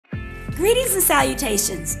Greetings and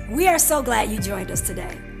salutations. We are so glad you joined us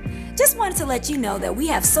today. Just wanted to let you know that we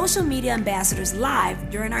have social media ambassadors live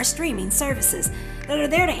during our streaming services that are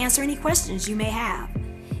there to answer any questions you may have.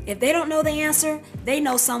 If they don't know the answer, they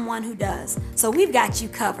know someone who does. So we've got you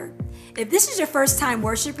covered. If this is your first time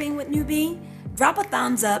worshiping with NewB, drop a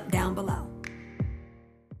thumbs up down below.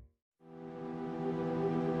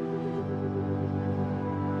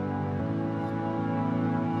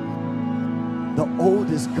 The old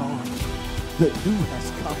is gone, the new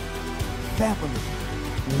has come.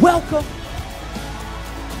 Family, welcome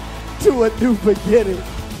to a new beginning.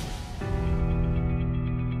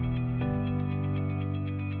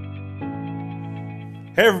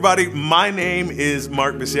 Hey everybody, my name is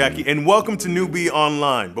Mark Bisiaki and welcome to NewB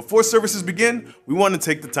Online. Before services begin, we want to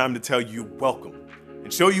take the time to tell you welcome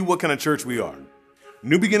and show you what kind of church we are.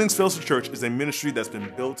 New Beginnings Fellowship Church is a ministry that's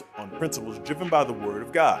been built on principles driven by the Word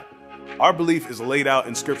of God. Our belief is laid out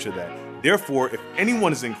in Scripture that, therefore, if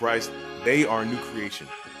anyone is in Christ, they are a new creation.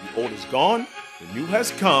 The old is gone, the new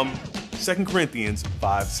has come, 2 Corinthians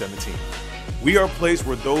 5:17. We are a place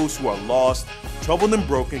where those who are lost, troubled, and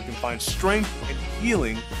broken can find strength and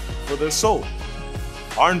healing for their soul.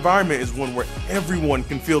 Our environment is one where everyone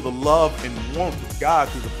can feel the love and warmth of God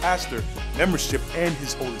through the pastor, membership, and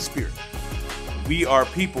His Holy Spirit. We are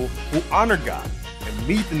people who honor God and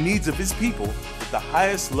meet the needs of His people with the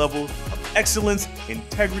highest level of excellence,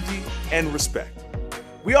 integrity, and respect.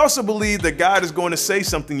 We also believe that God is going to say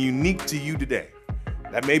something unique to you today.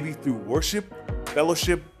 That may be through worship,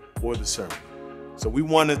 fellowship, or the sermon. So we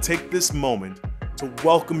want to take this moment to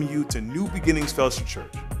welcome you to New Beginnings Fellowship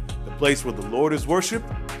Church, the place where the Lord is worshiped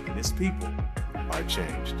and His people are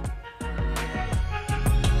changed.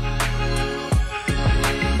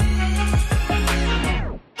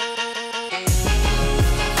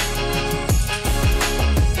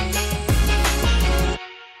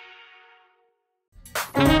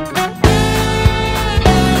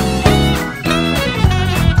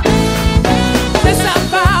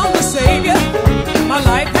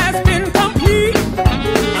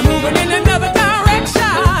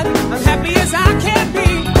 I'm happy as I can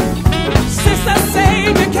be. Since the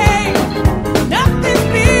Savior came.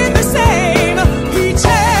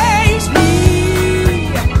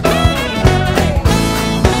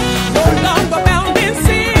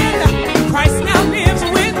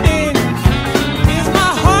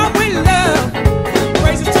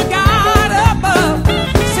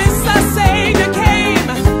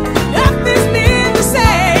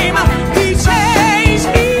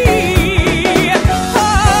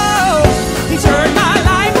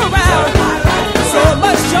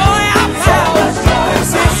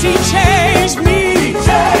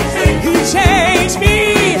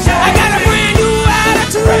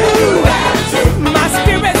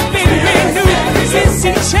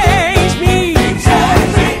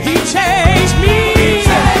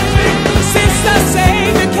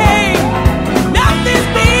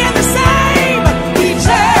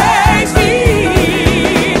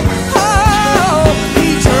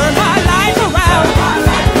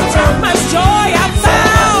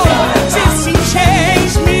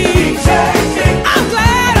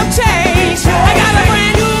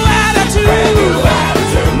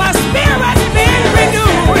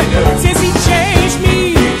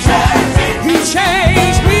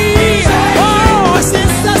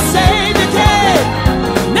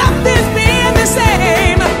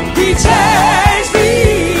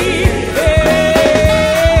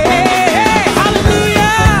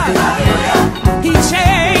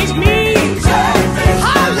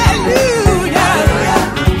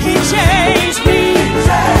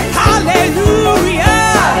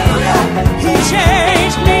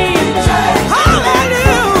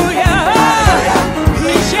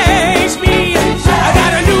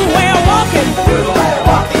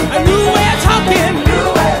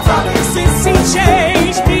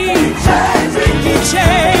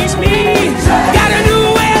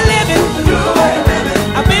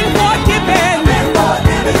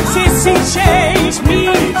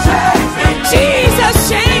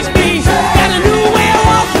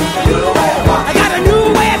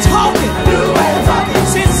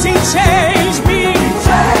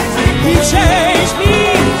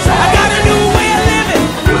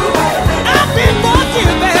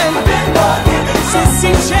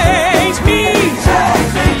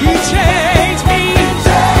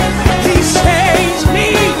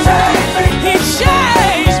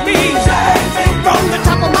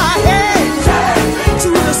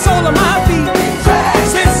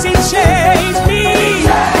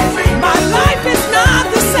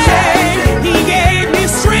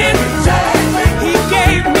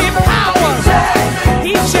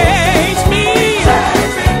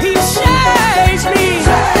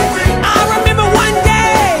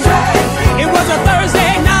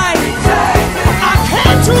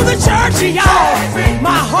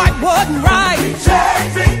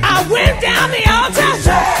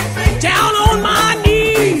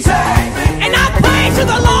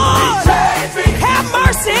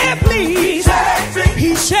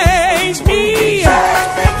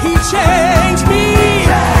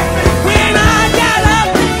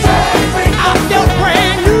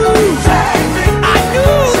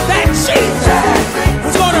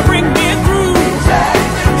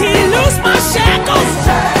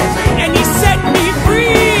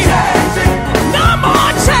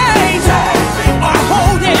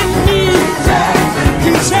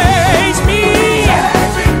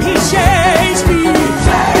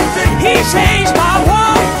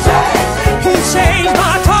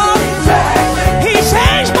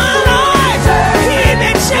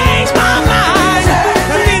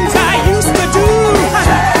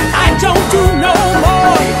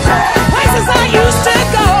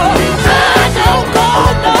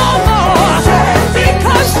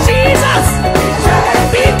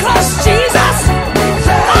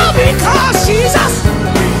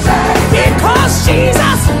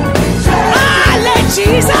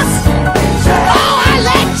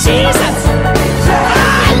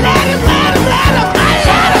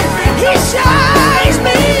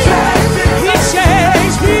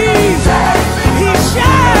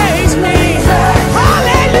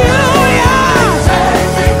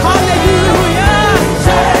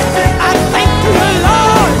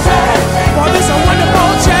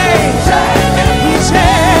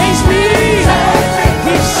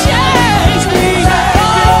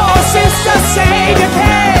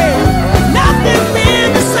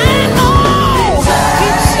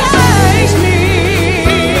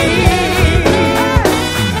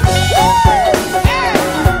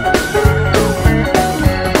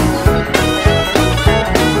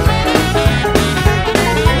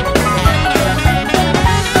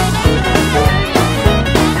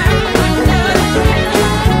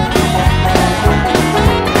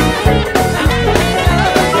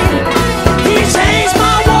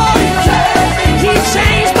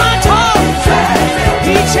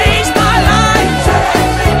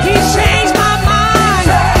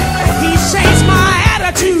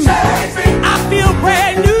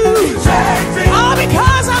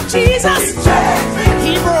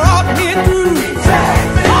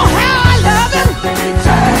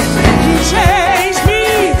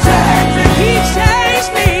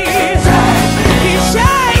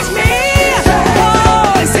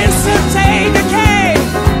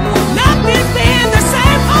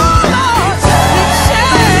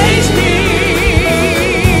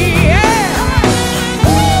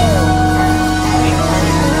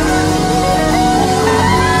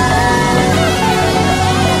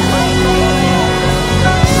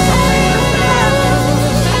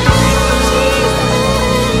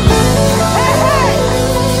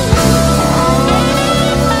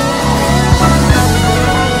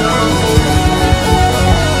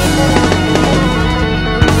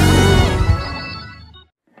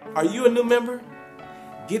 member?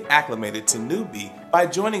 Get acclimated to NewB by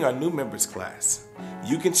joining our new members class.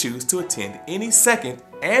 You can choose to attend any second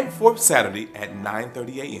and fourth Saturday at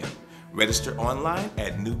 9:30 a.m. Register online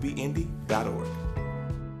at newbindy.org.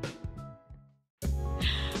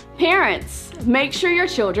 Parents, make sure your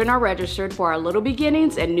children are registered for our Little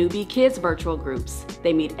Beginnings and NewB Kids virtual groups.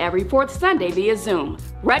 They meet every fourth Sunday via Zoom.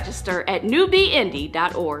 Register at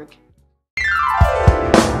newbindy.org.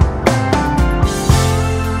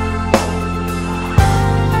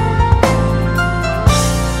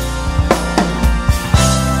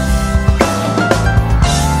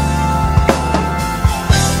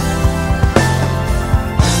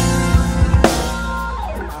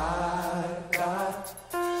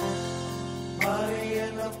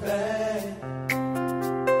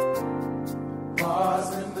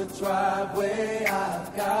 Driveway,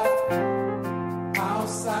 I've got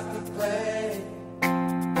house I can play,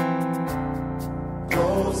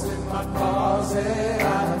 clothes in my closet,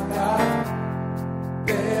 I've got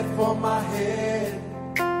bed for my head,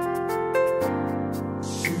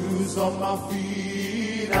 shoes on my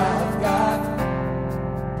feet, I've got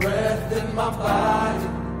breath in my body.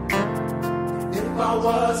 If I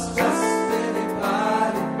was just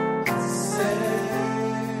anybody, I'd say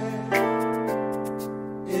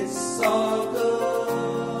it's all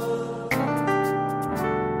good,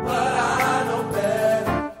 but I know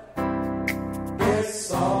better.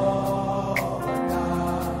 It's all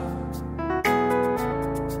God,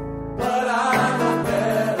 but I know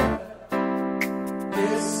better.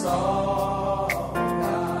 It's all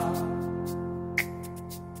God.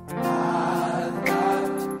 I've got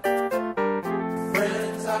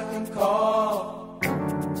friends I can call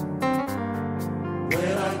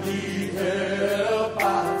when I need help.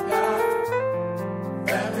 I've got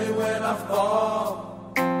family when I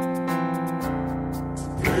fall to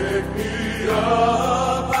pick me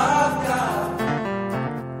up. I've got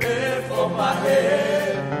bed for my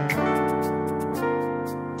head,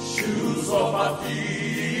 shoes on my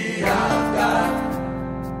feet. I've got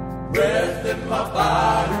breath in my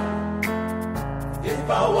body. If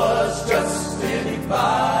I was just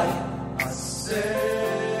anybody, I say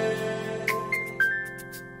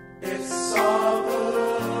it's all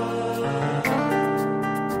good,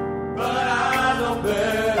 but I know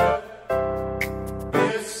better.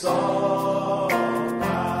 It's all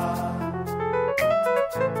God,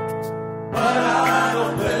 but I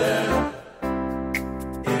know better.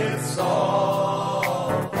 It's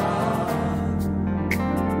all God.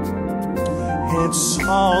 It's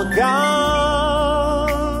all God.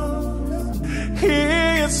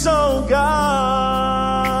 It's all God.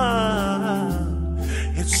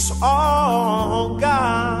 It's all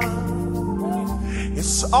God.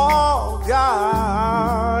 It's all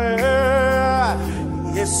God.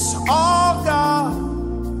 It's all God.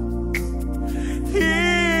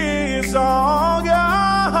 He's all God.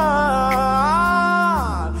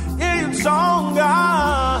 It's all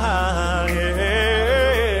God.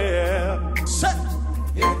 Yeah.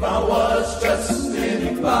 If I was just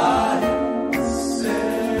anybody, I'd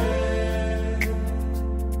say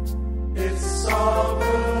it's all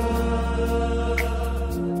good,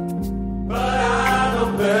 but I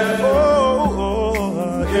know better.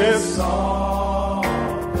 Oh, It's all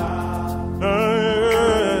God,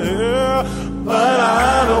 but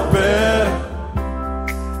I know better.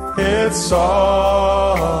 It's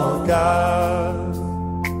all God.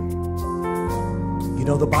 You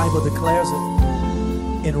know, the Bible declares it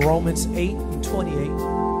in Romans 8:28.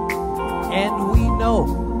 And we know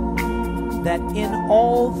that in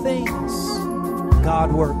all things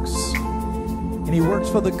God works. And He works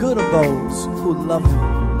for the good of those who love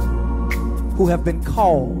Him, who have been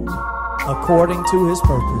called according to His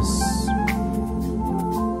purpose.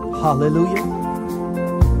 Hallelujah.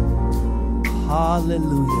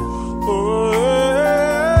 Hallelujah. Oh,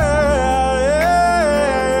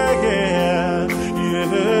 yeah,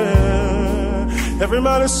 yeah, yeah.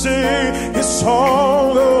 Everybody sing, it's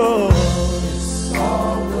all good. it's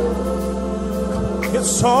all good,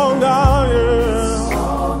 It's all God, yeah. it's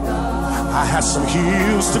all God, I had some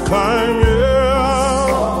hills to climb, yeah.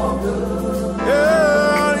 it's all good,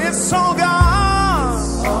 Yeah, it's all God.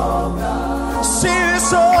 it's all God, See,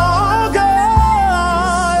 it's all God.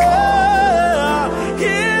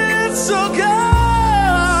 Yeah. It's all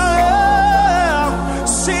God. Yeah.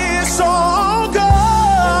 See, it's all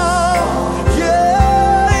God.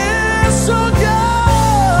 Yeah, it's all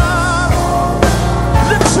God.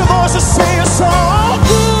 Lift your voice and say it's all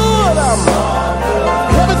good.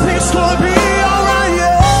 Everything's gonna be alright,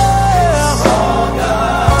 yeah.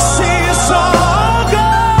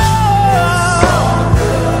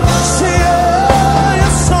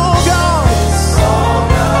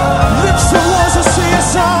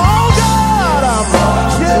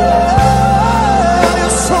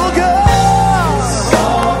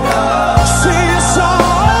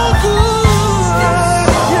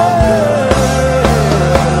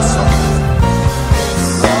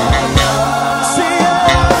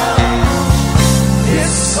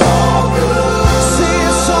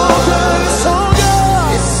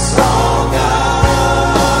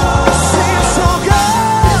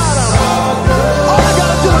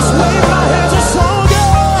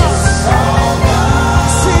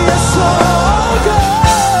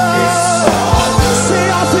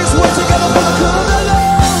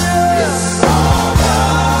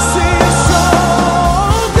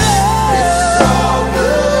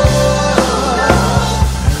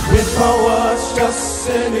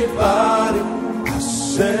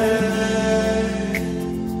 say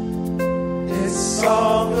it's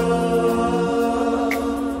all good,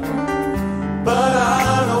 but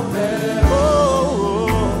I know better. Oh,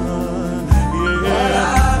 yeah. But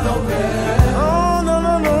I know better. Oh, no,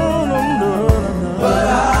 no, no, no, no, no. But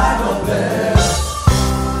I know better.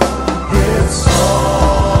 It's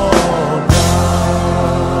all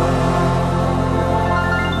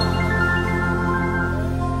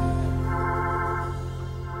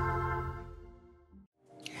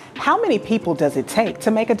How many people does it take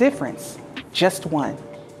to make a difference? Just one,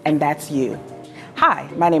 and that's you. Hi,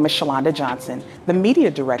 my name is Shalonda Johnson, the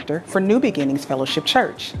Media Director for New Beginnings Fellowship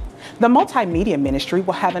Church. The Multimedia Ministry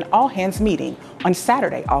will have an all-hands meeting on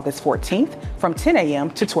Saturday, August 14th from 10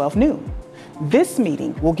 a.m. to 12 noon. This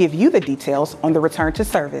meeting will give you the details on the return to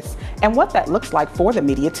service and what that looks like for the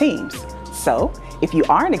media teams. So, if you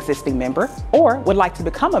are an existing member or would like to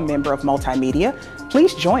become a member of Multimedia,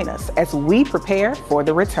 please join us as we prepare for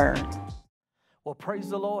the return. Well, praise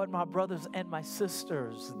the Lord, my brothers and my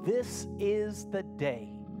sisters. This is the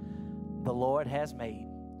day the Lord has made,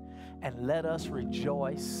 and let us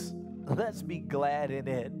rejoice. Let's be glad in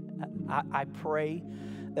it. I pray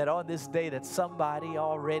that on this day that somebody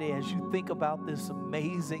already, as you think about this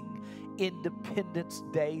amazing Independence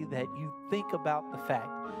Day, that you think about the fact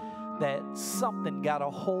that something got a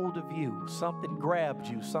hold of you, something grabbed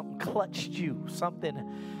you, something clutched you, something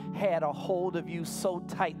had a hold of you so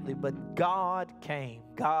tightly, but God came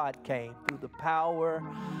through the power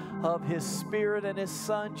of His Spirit and His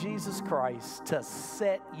Son, Jesus Christ, to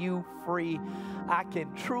set you free. I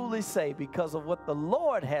can truly say, because of what the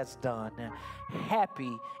Lord has done,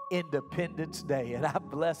 happy Independence Day. And I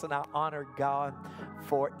bless and I honor God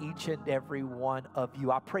for each and every one of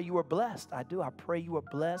you. I pray you are blessed. I do. I pray you are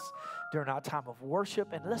blessed during our time of worship.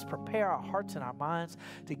 And let's prepare our hearts and our minds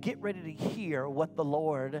to get ready to hear what the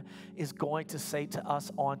Lord is going to say to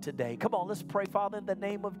us on today. Come on, let's pray. Father, in the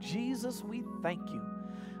name of Jesus, we thank you.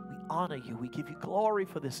 We honor you. We give you glory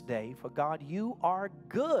for this day. For God, you are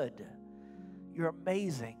good. You're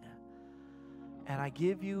amazing. And I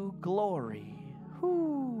give you glory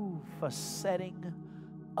for setting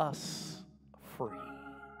us free.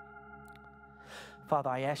 Father,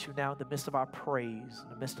 I ask you now in the midst of our praise, in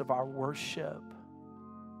the midst of our worship,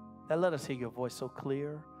 that let us hear your voice so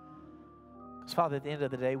clear. Because, Father, at the end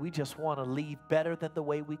of the day, we just want to leave better than the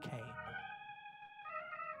way we came.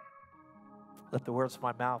 Let the words of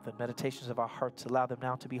my mouth and meditations of our hearts allow them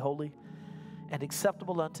now to be holy and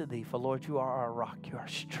acceptable unto thee. For, Lord, you are our rock, you are our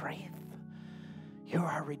strength, you are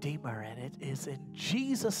our Redeemer. And it is in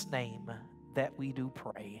Jesus' name that we do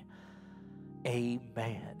pray.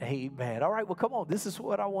 Amen. Amen. All right, well, come on. This is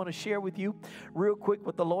what I want to share with you real quick,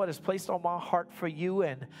 what the Lord has placed on my heart for you.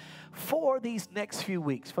 And for these next few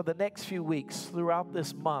weeks, for the next few weeks throughout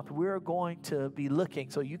this month, we're going to be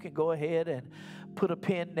looking. So you can go ahead and put a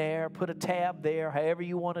pin there, put a tab there, however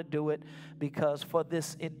you want to do it. Because for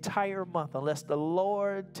this entire month, unless the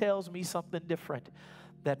Lord tells me something different,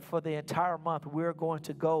 that for the entire month, we're going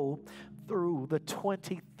to go through the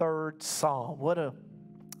 23rd Psalm. What an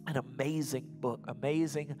amazing book,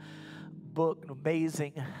 amazing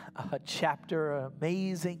chapter, an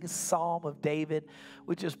amazing Psalm of David,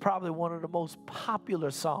 which is probably one of the most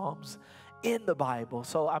popular Psalms in the Bible.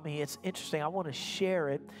 So, I mean, it's interesting. I want to share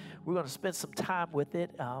it. We're going to spend some time with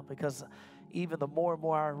it because even the more and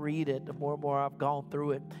more I read it, the more and more I've gone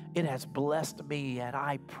through it, it has blessed me, and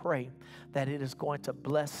I pray that it is going to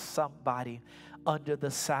bless somebody under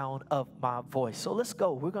the sound of my voice. So let's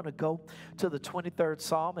go. We're going to go to the 23rd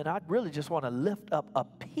Psalm, and I really just want to lift up a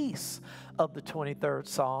piece of the 23rd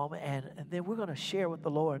Psalm, and then we're going to share what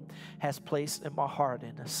the Lord has placed in my heart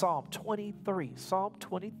in Psalm 23. Psalm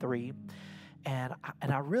 23, and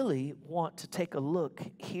I really want to take a look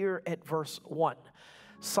here at verse 1.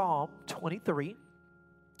 Psalm 23,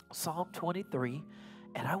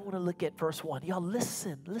 and I want to look at verse 1. Y'all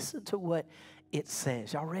listen to what it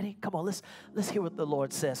says. Y'all ready? Come on, let's hear what the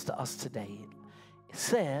Lord says to us today. It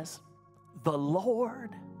says, "The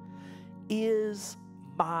Lord is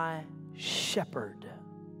my shepherd.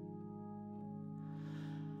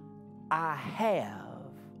 I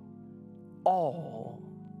have all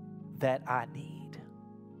that I need."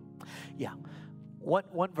 Yeah.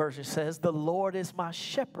 One version says, "The Lord is my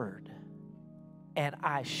shepherd, and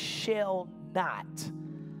I shall not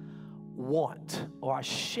want," or "I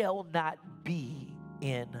shall not be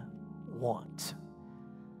in want."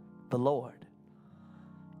 The Lord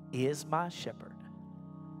is my shepherd.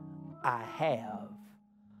 I have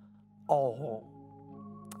all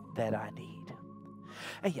that I need.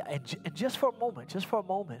 And yeah, and just for a moment,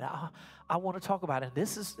 I want to talk about it.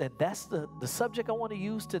 And that's the subject I want to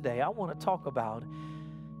use today. I want to talk about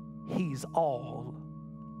He's all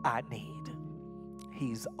I need.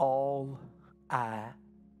 He's all I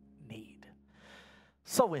need.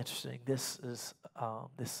 So interesting. This is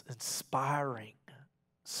this inspiring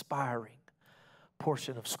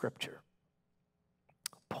portion of Scripture.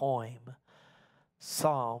 Poem,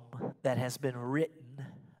 psalm that has been written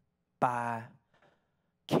by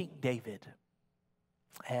King David.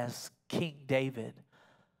 As King David,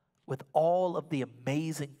 with all of the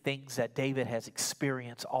amazing things that David has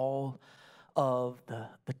experienced, all of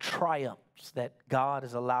the triumphs that God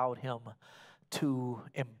has allowed him to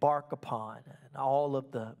embark upon, and all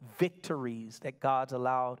of the victories that God's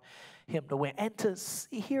allowed him to win. And to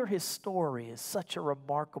hear his story is such a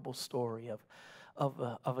remarkable story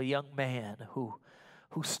of a young man who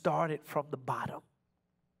started from the bottom,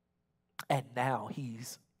 and now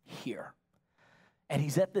he's here. And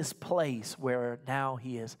he's at this place where now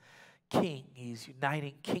he is king. He's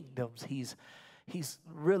uniting kingdoms. He's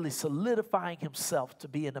really solidifying himself to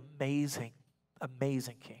be an amazing,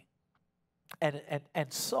 amazing king.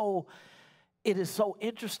 And so it is so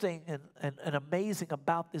interesting and amazing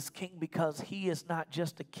about this king, because he is not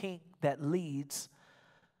just a king that leads,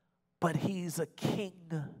 but he's a king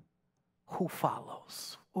who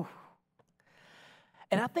follows. Ooh.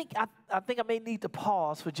 And I think I may need to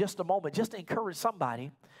pause for just a moment just to encourage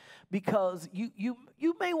somebody, because you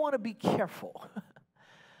may want to be careful.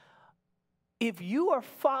 If you are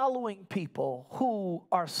following people who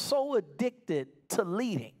are so addicted to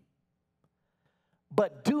leading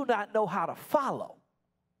but do not know how to follow,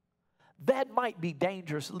 that might be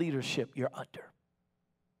dangerous leadership you're under.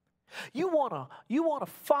 You want to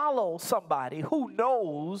follow somebody who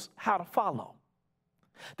knows how to follow.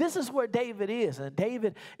 This is where David is, and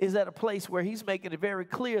David is at a place where he's making it very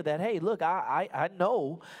clear that, hey, look, I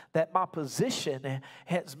know that my position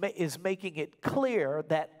is making it clear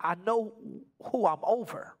that I know who I'm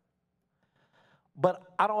over,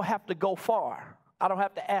 but I don't have to go far. I don't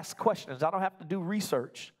have to ask questions. I don't have to do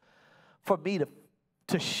research for me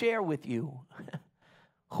to share with you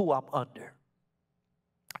who I'm under.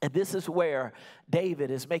 And this is where David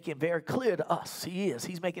is making very clear to us.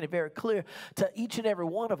 He's making it very clear to each and every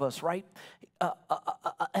one of us, right?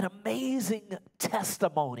 An amazing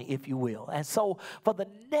testimony, if you will. And so for the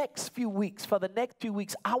next few weeks,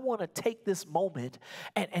 I want to take this moment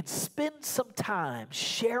and spend some time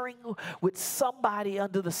sharing with somebody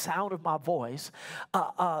under the sound of my voice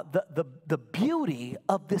the beauty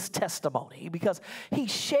of this testimony, because he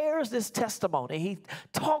shares this testimony. He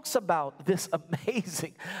talks about this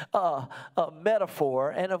amazing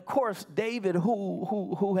metaphor. And of course, David,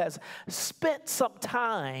 who has spent some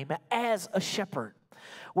time as a shepherd,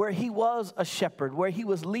 where he was a shepherd, where he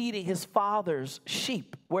was leading his father's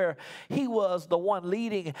sheep, where he was the one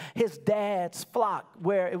leading his dad's flock,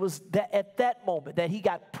 where it was at that moment that he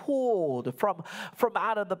got pulled from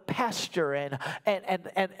out of the pasture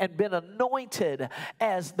and been anointed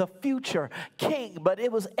as the future king. But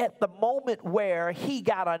it was at the moment where he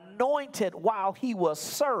got anointed while he was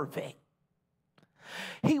serving.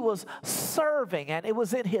 He was serving, and it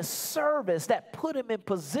was in his service that put him in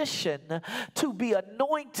position to be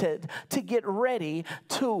anointed to get ready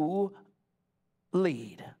to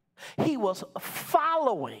lead. He was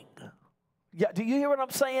following. Yeah, do you hear what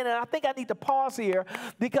I'm saying? And I think I need to pause here,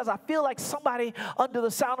 because I feel like somebody under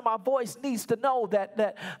the sound of my voice needs to know that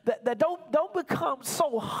don't become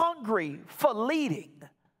so hungry for leading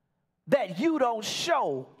that you don't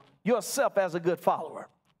show yourself as a good follower.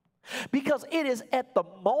 Because it is at the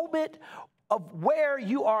moment of where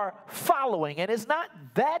you are following, and it's not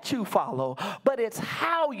that you follow, but it's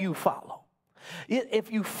how you follow.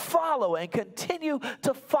 If you follow and continue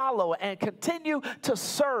to follow and continue to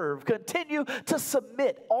serve, continue to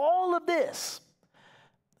submit, all of this,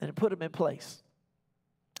 and put them in place.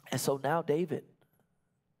 And so now David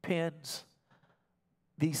pens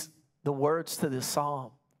the words to this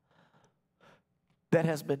psalm that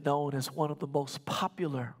has been known as one of the most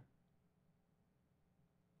popular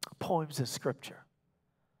poems in Scripture.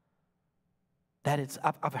 That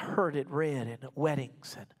I've heard it read in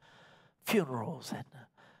weddings and funerals and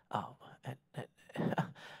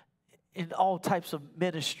in all types of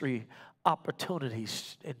ministry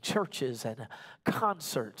opportunities in churches and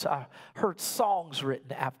concerts. I heard songs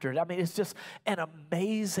written after it. I mean, it's just an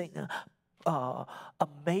amazing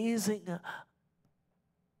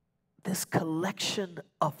this collection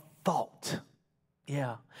of thought.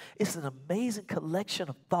 Yeah, it's an amazing collection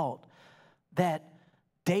of thought that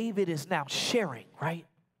David is now sharing, right?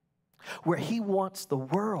 Where he wants the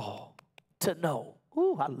world to know,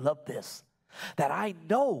 ooh, I love this, that I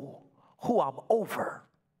know who I'm over.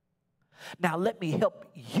 Now let me help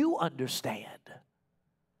you understand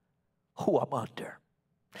who I'm under.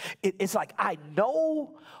 It's like I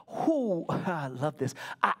know who, I love this,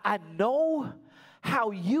 I know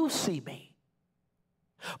how you see me.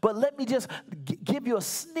 But let me just give you a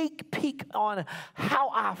sneak peek on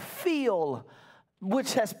how I feel,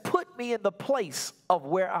 which has put me in the place of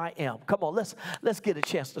where I am. Come on, let's get a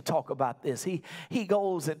chance to talk about this. He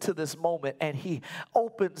goes into this moment and he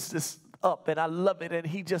opens this up, and I love it. And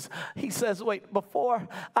he says, wait, before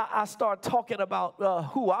I start talking about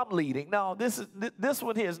who I'm leading. No, this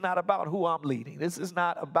one here is not about who I'm leading. This is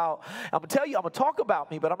not about, I'm gonna tell you, I'm gonna talk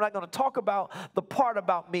about me, but I'm not gonna talk about the part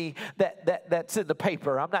about me that's in the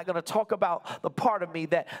paper. I'm not gonna talk about the part of me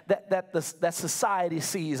that society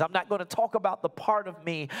sees. I'm not gonna talk about the part of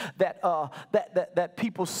me that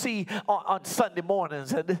people see on Sunday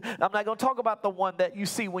mornings. And I'm not gonna talk about the one that you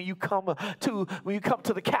see when you come to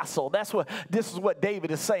the castle. This is what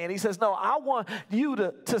David is saying. He says, no, I want you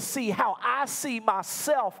to see how I see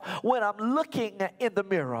myself when I'm looking in the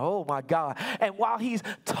mirror. Oh my God. And while he's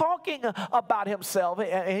talking about himself,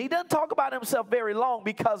 and he doesn't talk about himself very long,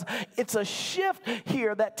 because it's a shift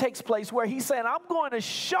here that takes place where he's saying, I'm going to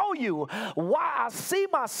show you why I see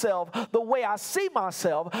myself the way I see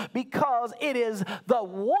myself, because it is the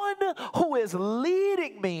one who is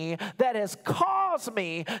leading me that has caused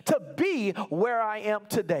me to be where I am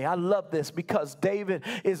today. I love this because David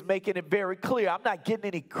is making it very clear. I'm not getting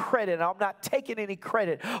any credit. I'm not taking any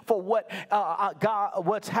credit for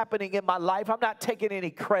what's happening in my life. I'm not taking any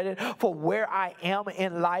credit for where I am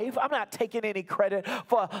in life. I'm not taking any credit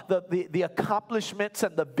for the accomplishments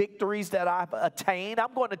and the victories that I've attained.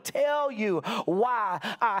 I'm going to tell you why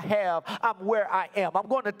I'm where I am. I'm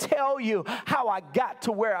going to tell you how I got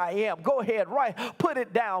to where I am. Go ahead, put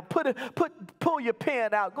it down. Pull your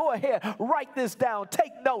pen out. Go ahead, write this down.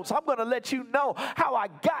 Take notes. I'm going to let you know how I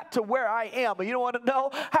got to where I am. And you don't want to know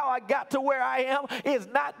how I got to where I am? It's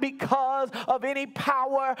not because of any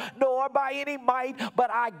power nor by any might, but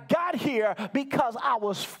I got here because I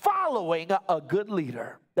was following a good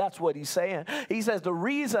leader. That's what he's saying. He says the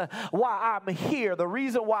reason why I'm here, the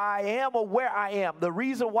reason why I am where I am, the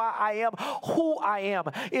reason why I am who I am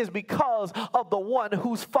is because of the one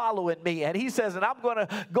who's following me. And he says, and I'm going to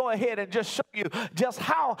go ahead and just show you just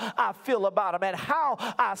how I feel about him and how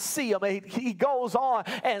I see him. And he goes on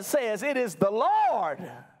and says, it is the Lord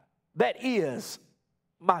that is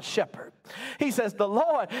my shepherd. He says, the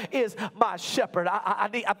Lord is my shepherd. I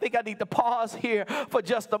think I need to pause here for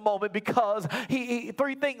just a moment, because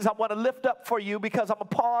three things I want to lift up for you, because I'm going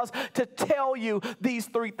to pause to tell you these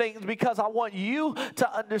three things, because I want you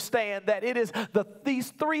to understand that it is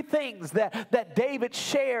these three things that David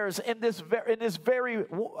shares in this very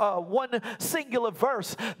one singular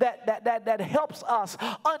verse that helps us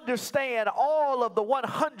understand all of the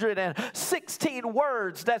 116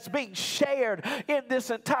 words that's being shared in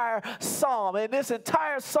this entire psalm. In this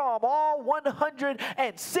entire psalm, all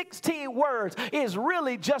 116 words is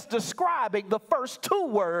really just describing the first two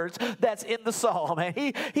words that's in the psalm. And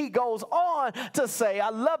he goes on to say, I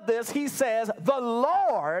love this. He says, the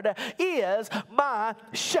Lord is my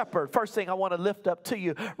shepherd. First thing I want to lift up to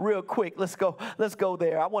you real quick. Let's go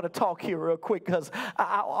there. I want to talk here real quick, because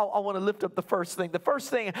I want to lift up the first thing. The first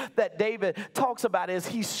thing that David talks about is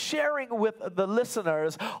he's sharing with the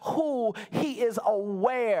listeners who he is aware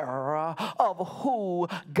of who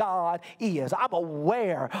God is. I'm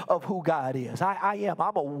aware of who God is. I am.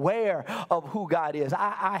 I'm aware of who God is.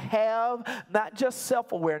 I have not just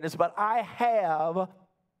self-awareness, but I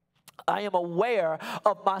am aware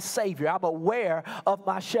of my Savior. I'm aware of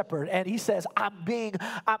my shepherd. And he says, I'm being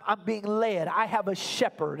led. I have a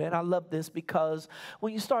shepherd. And I love this, because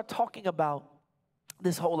when you start talking about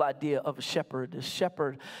this whole idea of a shepherd, the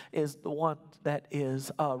shepherd is the one that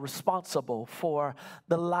is responsible for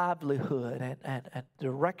the livelihood and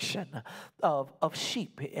direction of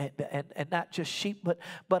sheep, and not just sheep,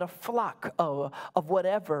 but a flock of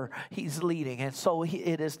whatever he's leading. And so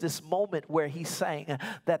it is this moment where he's saying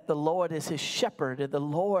that the Lord is his shepherd, and the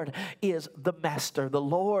Lord is the master. The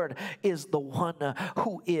Lord is the one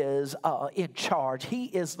who is in charge. He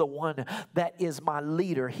is the one that is my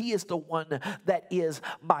leader. He is the one that is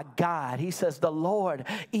my God. He says the Lord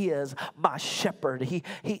is my shepherd.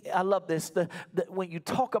 I love this. When you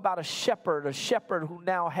talk about a shepherd who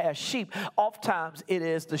now has sheep, oftentimes it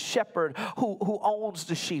is the shepherd who owns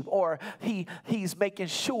the sheep, or he's making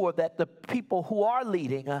sure that the people who are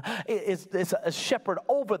leading is a shepherd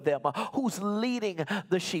over them who's leading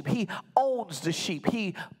the sheep. He owns the sheep.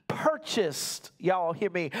 He purchased, y'all hear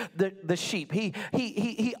me, the sheep.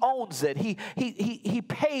 He owns it. He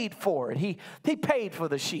paid for it. He paid for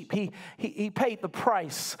the sheep. He paid the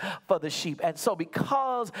price for the sheep. And so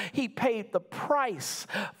because he paid the price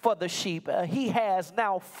for the sheep, he has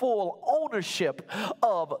now full ownership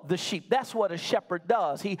of the sheep. That's what a shepherd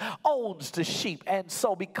does. He owns the sheep. And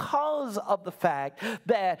so because of the fact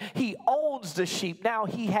that he owns the sheep, now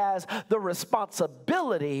he has the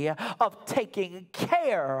responsibility of taking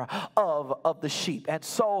care of the sheep. And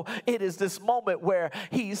so it is this moment where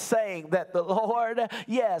he's saying that the Lord,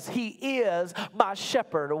 yes, he is my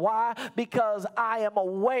shepherd. Why? Because I am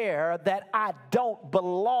aware that I don't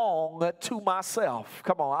belong to myself.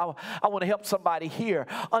 Come on, I want to help somebody here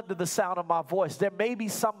under the sound of my voice. There may be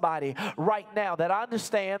somebody right now that I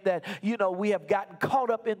understand that, you know, we have gotten caught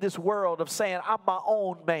up in this world of saying, I'm my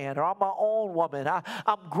own man or I'm my own woman.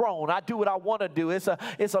 I'm grown. I do what I want to do. It's a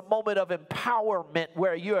moment of empowerment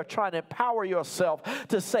where you're trying to empower yourself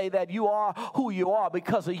to say that you are who you are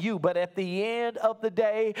because of you. But at the end of the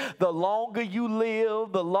day, the longer you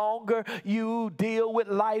live, the longer you deal with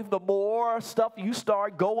life, the more stuff you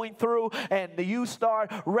start going through, and you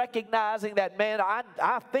start recognizing that, man,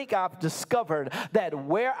 I think I've discovered that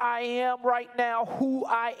where I am right now, who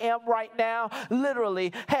I am right now,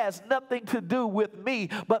 literally has nothing to do with me,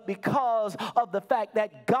 but because of the fact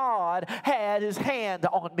that God had his hand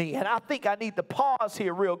on me. And I think I need to pause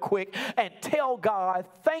here real quick and tell God,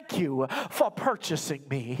 thank you for purchasing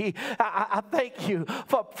me. I thank you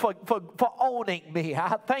for owning me.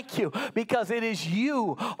 I thank you because it is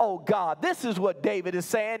you, oh God. This is what David is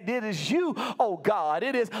saying. It is you, oh God.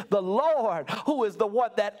 It is the Lord who is the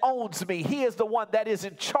one that owns me. He is the one that is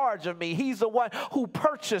in charge of me. He's the one who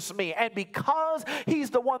purchased me. And because he's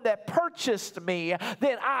the one that purchased me,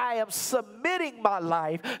 then I am submitting my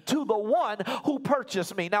life to the one who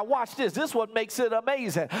purchased me. Now watch this. This is what makes it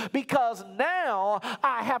amazing, because now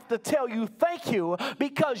I have to tell you thank you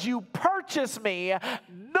because you purchased me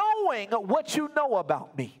knowing what you know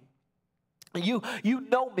about me. You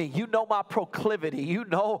know me. You know my proclivity. You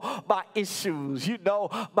know my issues. You know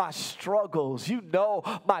my struggles. You know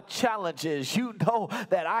my challenges. You know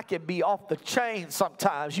that I can be off the chain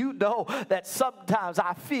sometimes. You know that sometimes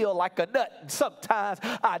I feel like a nut and sometimes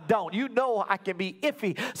I don't. You know I can be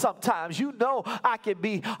iffy sometimes. You know I can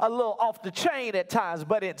be a little off the chain at times.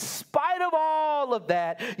 But in spite of all of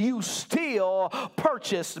that, you still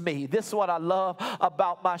purchased me. This is what I love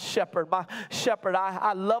about my shepherd. My shepherd,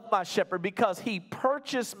 I love my shepherd because he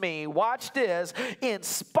purchased me, watch this, in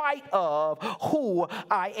spite of who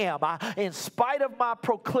I am, in spite of my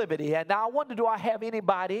proclivity. And now I wonder, do I have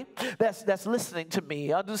anybody that's listening to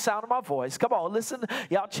me under the sound of my voice? Come on, listen,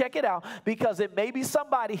 y'all check it out, because it may be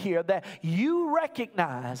somebody here that you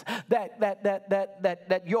recognize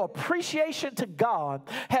that your appreciation to God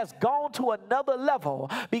has gone to another level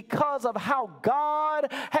because of how God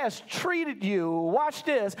has treated you, watch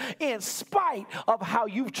this, in spite of how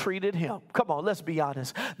you've treated him. Come on, let's be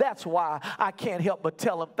honest. That's why I can't help but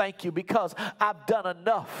tell him thank you, because I've done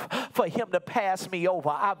enough for him to pass me over.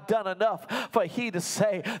 I've done enough for he to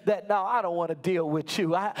say that, no, I don't want to deal with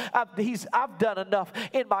you. I've done enough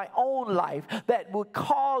in my own life that would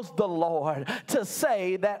cause the Lord to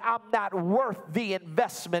say that I'm not worth the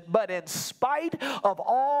investment. But in spite of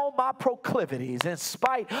all my proclivities, in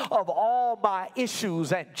spite of all my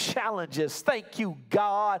issues and challenges, thank you,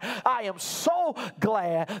 God. I am so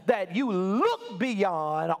glad that you look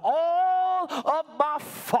beyond all of my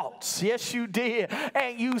faults. Yes, you did.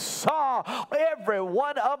 And you saw every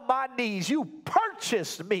one of my needs. You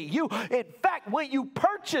purchased me. In fact, when you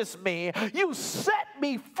purchased me, you set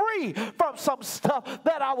me free from some stuff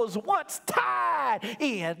that I was once tied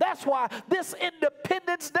in. That's why this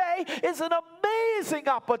Independence Day is an amazing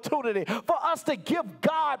opportunity for us to give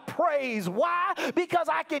God praise. Why? Because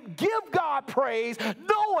I can give God praise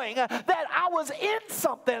knowing that I was in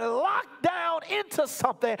something, locked down into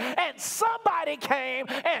something, and somebody came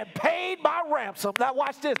and paid my ransom. Now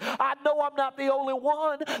watch this. I know I'm not the only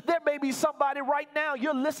one. There may be somebody right now,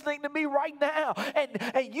 you're listening to me right now,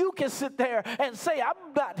 and you can sit there and say,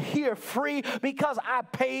 I'm not here free because I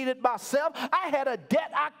paid it myself. I had a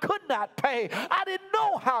debt I could not pay. I didn't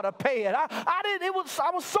know how to pay it.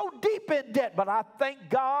 I was so deep in debt, but I thank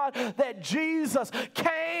God that Jesus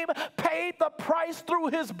came, paid the price through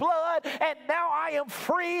his blood, and now I am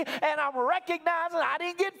free, and I'm recognizing I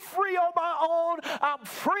didn't get free on my own. I'm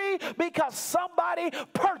free because somebody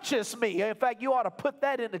purchased me. In fact, you ought to put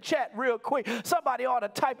that in the chat real quick. Somebody ought to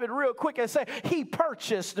type it real quick and say, he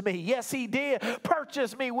purchased me. Yes, he did.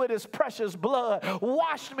 Purchased me with his precious blood.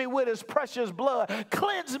 Washed me with his precious blood.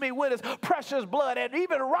 Cleansed me with his precious blood. And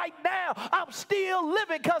even right now, I'm still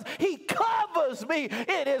living because he covers me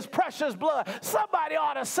in his precious blood. Somebody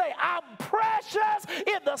ought to say, I'm precious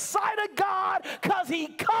in the sight of God because he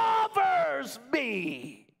covers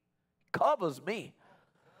me. Covers me.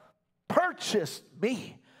 Purchased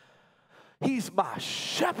me. He's my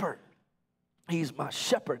shepherd. He's my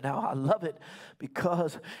shepherd. Now, I love it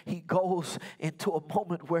because he goes into a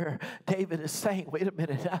moment where David is saying, wait a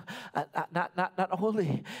minute, not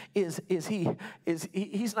only is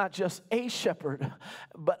he's not just a shepherd,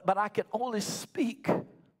 but I can only speak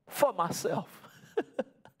for myself.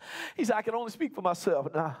 He said, I can only speak for myself.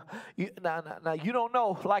 Now, you don't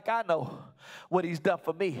know like I know what he's done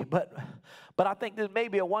for me, but I think this may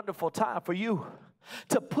be a wonderful time for you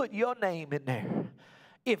to put your name in there.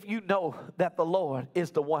 If you know that the Lord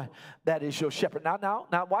is the one that is your shepherd.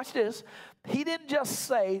 Now, watch this. He didn't just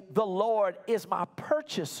say, the Lord is my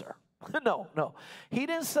purchaser. No. He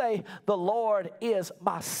didn't say the Lord is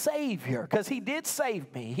my Savior, because he did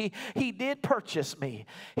save me. He did purchase me.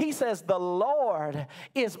 He says the Lord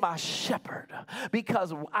is my shepherd,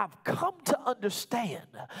 because I've come to understand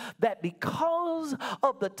that because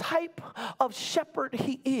of the type of shepherd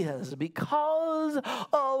he is, because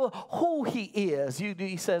of who he is,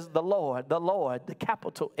 he says the Lord, the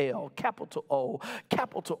capital L, capital O,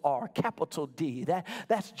 capital R, capital D.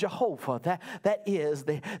 That's Jehovah. That is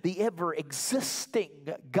the ever-existing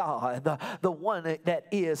God, the one that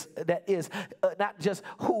is not just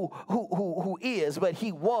who is, but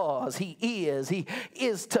he was, he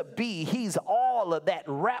is to be. He's all of that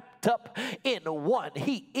wrapped up in one.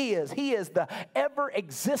 He is the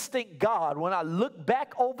ever-existing God. When I look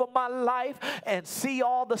back over my life and see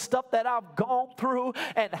all the stuff that I've gone through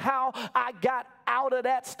and how I got out of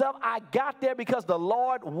that stuff, I got there because the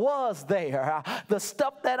Lord was there. The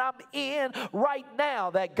stuff that I'm in right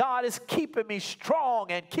now, that God is keeping me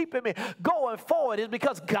strong and keeping me going forward, is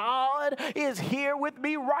because God is here with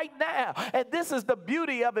me right now. And this is the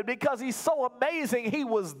beauty of it, because he's so amazing. He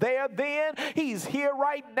was there then, he's here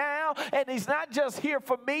right now, and he's not just here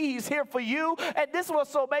for me, he's here for you. And this was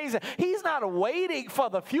so amazing. He's not waiting for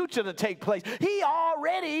the future to take place. He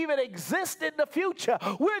already even exists in the future.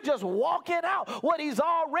 We're just walking out what he's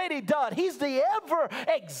already done. He's the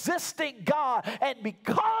ever-existing God. And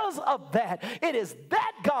because of that, it is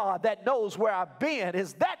that God that knows where I've been.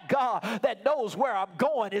 Is that God that knows where I'm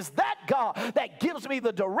going. Is that God that gives me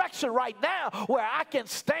the direction right now where I can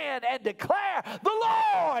stand and declare the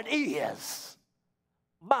Lord is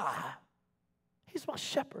he's my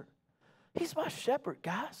shepherd. He's my shepherd,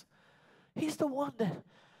 guys. He's the one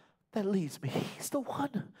that leads me. He's the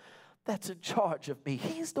one that's in charge of me.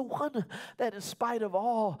 He's the one that, in spite of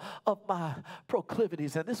all of my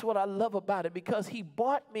proclivities, and this is what I love about it, because he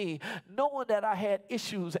bought me knowing that I had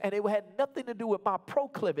issues, and it had nothing to do with my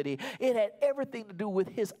proclivity. It had everything to do with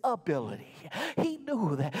his ability. He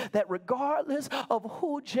knew that regardless of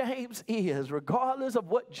who James is, regardless of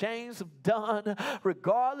what James has done,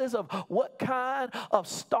 regardless of what kind of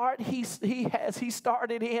start he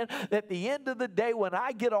started in, at the end of the day, when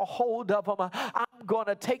I get a hold of him, I'm going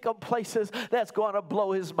to take him places that's going to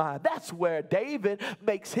blow his mind. That's where David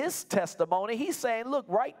makes his testimony. He's saying, look,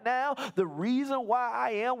 right now, the reason why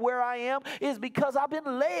I am where I am is because I've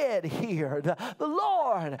been led here. The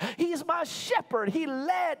Lord, he's my shepherd. He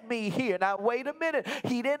led me here. Now, wait a minute.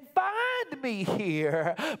 He didn't find me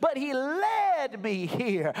here, but he led me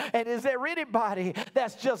here. And is there anybody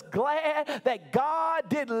that's just glad that God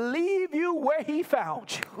didn't leave you where he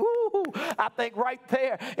found you? Ooh, I think right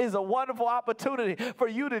there is a wonderful opportunity for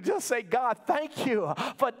you to just say, God, thank you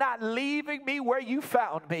for not leaving me where you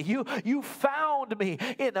found me. You found me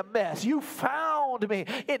in a mess. You found me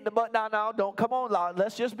in the mud. Now, don't, come on, Lord.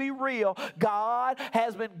 Let's just be real. God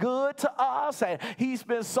has been good to us, and he's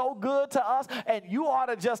been so good to us, and you ought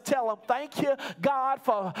to just tell him, thank you, God,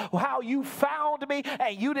 for how you found me,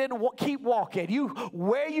 and you didn't keep walking.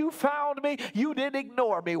 Where you found me, you didn't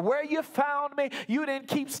ignore me. Where you found me, you didn't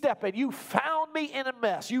keep stepping. You found me in a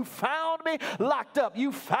mess. You found me locked up.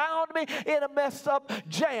 You found me in a messed up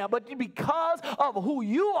jam. But because of who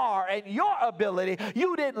you are and your ability,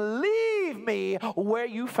 you didn't leave me where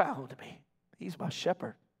you found me. He's my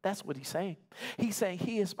shepherd. That's what he's saying. He's saying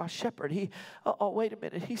he is my shepherd. Wait a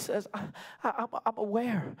minute. He says, I'm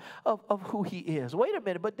aware of who he is. Wait a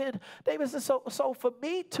minute. But then David says, so for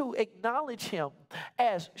me to acknowledge him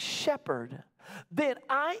as shepherd, then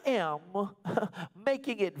I am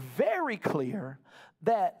making it very clear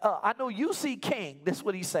that I know you see king. This is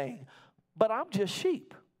what he's saying. But I'm just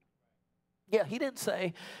sheep. Yeah, he didn't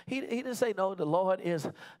say, no, the Lord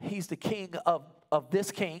he's the king of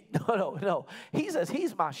this king. No. He says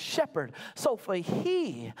he's my shepherd. So for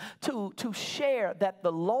he to share that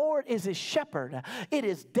the Lord is his shepherd, it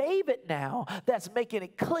is David now that's making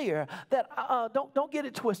it clear that don't get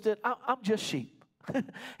it twisted. I'm just sheep.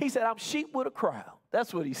 He said, I'm sheep with a crown.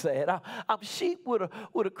 That's what he said. I'm sheep with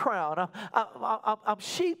a crown. I'm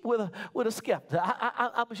sheep with a scepter.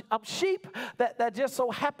 I'm sheep that just so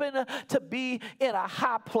happen to be in a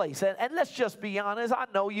high place. And let's just be honest. I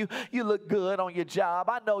know you look good on your job.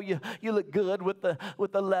 I know you look good with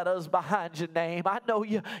the letters behind your name. I know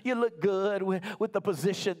you look good with the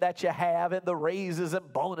position that you have and the raises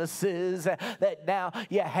and bonuses that now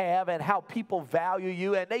you have and how people value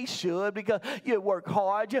you, and they should, because you work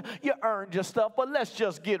hard. You earned your stuff. But let's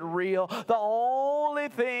just get real. The only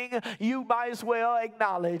thing you might as well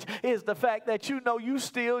acknowledge is the fact that you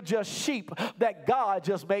still just sheep that God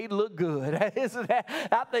just made look good. Isn't that?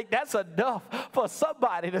 I think that's enough for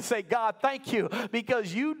somebody to say, God, thank you,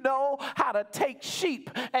 because you know how to take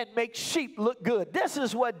sheep and make sheep look good. This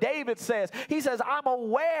is what David says. He says, I'm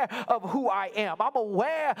aware of who I am. I'm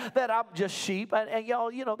aware that I'm just sheep. And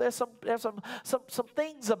y'all, there's some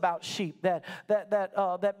things about sheep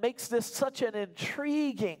that makes this such an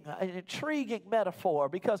intriguing metaphor,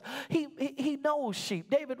 because he knows sheep.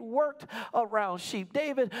 David worked around sheep.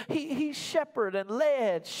 David, he shepherded and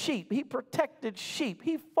led sheep. He protected sheep.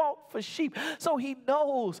 He fought for sheep. So he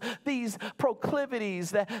knows these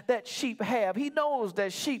proclivities that sheep have. He knows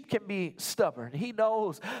that sheep can be stubborn. He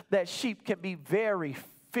knows that sheep can be very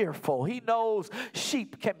fearful. He knows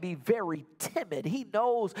sheep can be very timid. He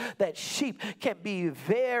knows that sheep can be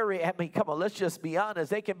very, come on, let's just be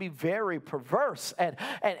honest, they can be very perverse. And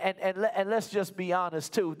let's just be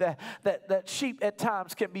honest too, that sheep at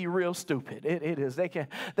times can be real stupid. It is. They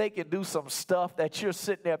can do some stuff that you're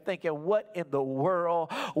sitting there thinking, what in the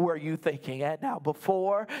world were you thinking? And now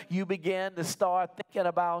before you begin to start thinking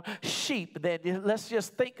about sheep, then let's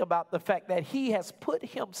just think about the fact that he has put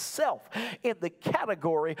himself in the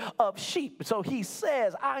category of sheep. So he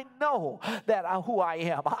says, I know that who I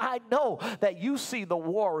am. I know that you see the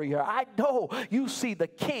warrior. I know you see the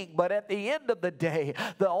king. But at the end of the day,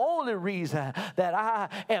 the only reason that I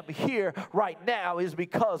am here right now is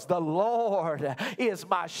because the Lord is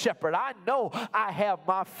my shepherd. I know I have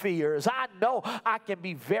my fears. I know I can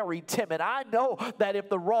be very timid. I know that if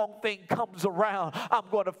the wrong thing comes around, I'm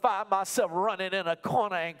going to find myself running in a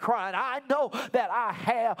corner and crying. I know that I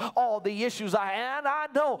have all the issues and I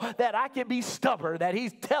know that I can be stubborn, that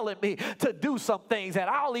he's telling me to do some things, and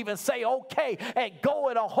I'll even say okay and go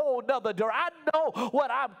in a whole nother direction. I know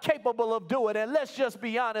what I'm capable of doing. And let's just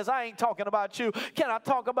be honest, I ain't talking about you. Can I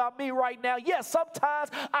talk about me right now? Yes, sometimes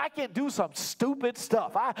I can do some stupid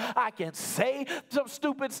stuff. I can say some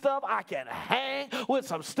stupid stuff. I can hang with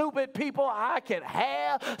some stupid people. I can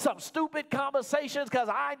have some stupid conversations because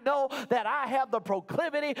I know that I have the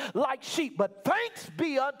proclivity like sheep. But thanks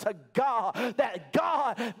be unto God that God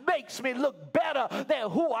makes me look better than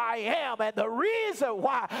who I am. And the reason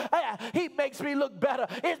why he makes me look better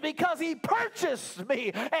is because he purchased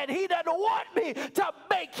me, and he doesn't want me to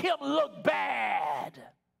make him look bad.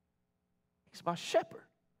 He's my shepherd.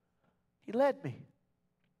 He led me.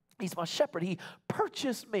 He's my shepherd. He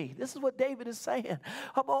purchased me. This is what David is saying.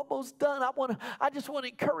 I'm almost done. I just want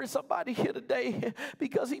to encourage somebody here today,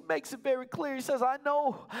 because he makes it very clear. He says, I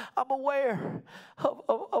know, I'm aware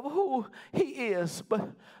of who he is.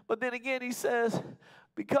 But then again, he says,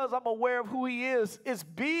 because I'm aware of who he is, it's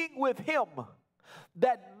being with him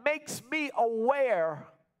that makes me aware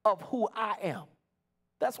of who I am.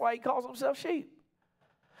 That's why he calls himself sheep.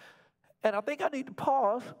 And I think I need to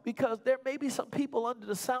pause, because there may be some people under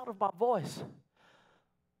the sound of my voice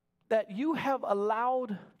that you have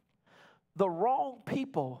allowed the wrong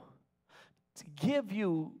people to give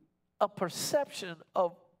you a perception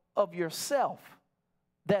of yourself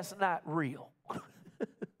that's not real.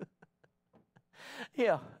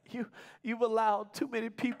 Yeah, you've allowed too many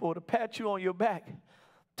people to pat you on your back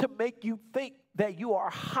to make you think that you are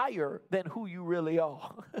higher than who you really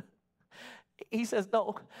are. He says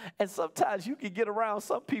no. And sometimes you can get around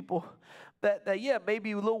some people that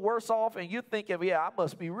maybe a little worse off, and you're thinking, yeah, I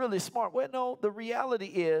must be really smart. Well, no, the reality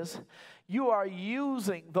is you are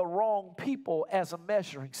using the wrong people as a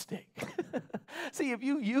measuring stick. See, if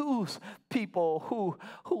you use people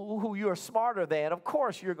who you're smarter than, of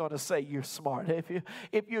course you're going to say you're smart.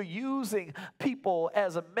 If you're using people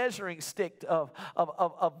as a measuring stick of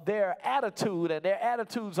their attitude, and their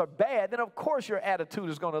attitudes are bad, then of course your attitude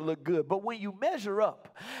is going to look good. But when you measure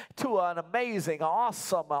up to an amazing,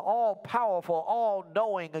 awesome, all-powerful,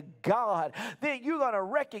 all-knowing God, then you're going to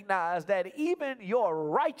recognize that even your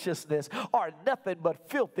righteousness are nothing but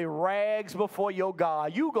filthy rags before your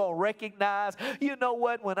God. You're going to recognize, you know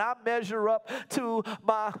what, when I measure up to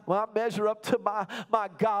my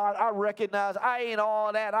God, I recognize I ain't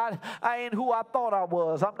all that. I ain't who I thought I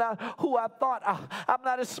was. I'm not who I thought. I'm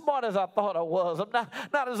not as smart as I thought I was. I'm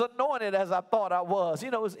not as anointed as I thought I was.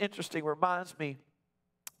 You know, it's interesting. Reminds me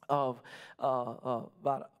of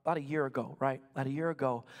about a year ago, right? About a year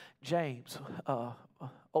ago, James,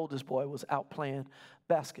 oldest boy, was out playing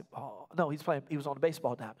basketball. No, he was on the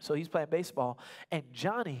baseball diamond. So he's playing baseball, and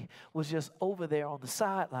Johnny was just over there on the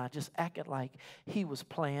sideline, just acting like he was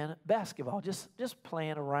playing basketball, just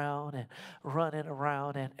playing around and running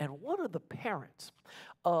around. And one of the parents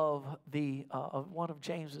of one of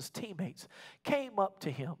James's teammates came up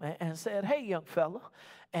to him and said, "Hey, young fella."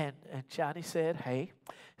 And Johnny said, "Hey."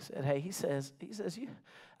 He says,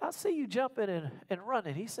 "I see you jumping and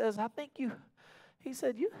running." He says, He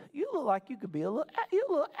said, you look like you could be a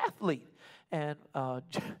little athlete. And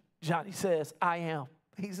Johnny says, "I am."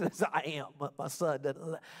 He says, "I am." But my son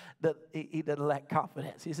doesn't lack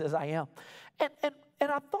confidence. He says, "I am."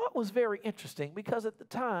 And I thought it was very interesting because at the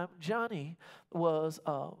time Johnny was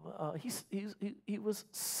he was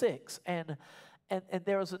 6, and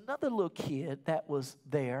there was another little kid that was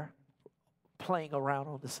there playing around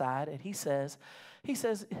on the side, and he says,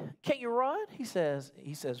 "Can you run?" He says,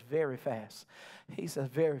 "Very fast." He says,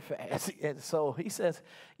 "Very fast." And so he says,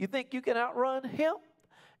 "You think you can outrun him?"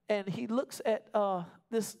 And he looks at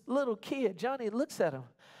this little kid. Johnny looks at him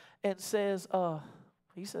and says,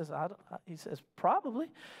 he says,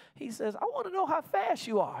 "Probably." He says, "I want to know how fast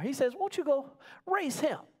you are." He says, "Won't you go race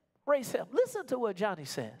him? Race him." Listen to what Johnny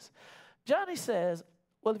says. Johnny says,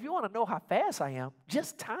 "Well, if you want to know how fast I am,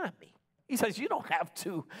 just time me." He says, "You don't have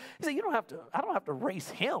to." He said, I don't have to race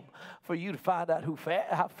him for you to find out how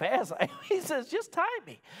fast I am. He says, "Just time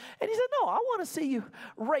me." And he said, "No, I want to see you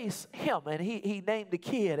race him." And he named the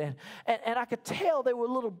kid. And I could tell they were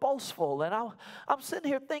a little boastful. And I'm sitting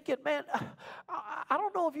here thinking, man, I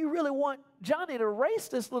don't know if you really want Johnny to race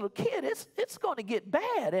this little kid. It's going to get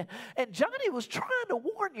bad. And Johnny was trying to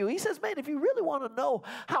warn you. He says, "Man, if you really want to know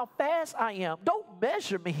how fast I am, don't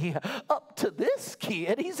measure me up to this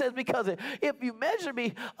kid." He says, "Because if you measure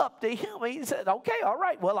me up to him," he said, "Okay, all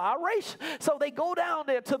right, well, I'll race." So they go down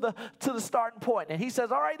there to the starting point, and he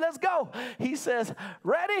says, "All right, let's go." He says,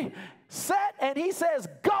 "Ready, set," and he says,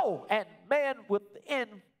 "Go." And man,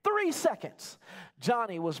 within 3 seconds,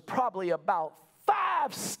 Johnny was probably about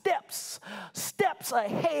 5 steps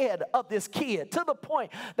ahead of this kid, to the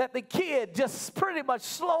point that the kid just pretty much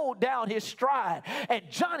slowed down his stride, and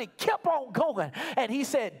Johnny kept on going. And he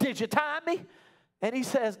said, "Did you time me?" And he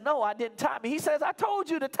says, "No, I didn't time me." He says, "I told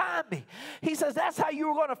you to time me." He says, "That's how you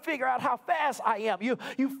were going to figure out how fast I am. You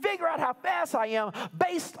figure out how fast I am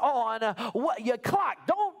based on what your clock.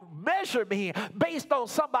 Don't measure me based on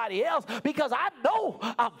somebody else, because I know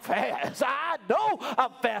I'm fast. I know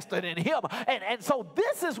I'm faster than him." And so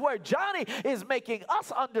this is where Johnny is making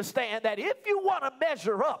us understand that if you want to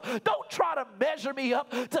measure up, don't try to measure me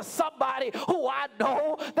up to somebody who I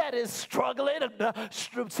know that is struggling,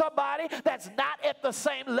 somebody that's not at the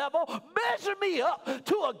same level. Measure me up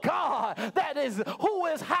to a God who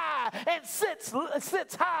is high and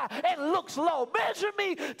sits high and looks low. Measure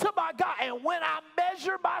me to my God. And when I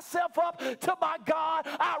measure myself up to my God,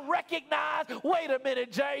 I recognize, wait a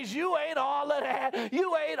minute, James, you ain't all of that.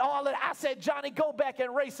 You ain't all of that. I said, "Johnny, go back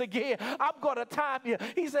and race again. I'm going to time you."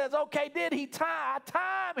 He says, "Okay." Did he time? I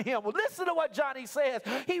time him. Well, listen to what Johnny says.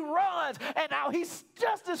 He runs, and now he's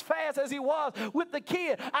just as fast as he was with the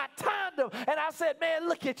kid. I timed him, and I said, "Man,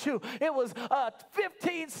 look at you. It was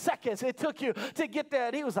 15 seconds it took you to get there."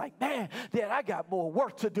 And he was like, "Man, Dad, I got more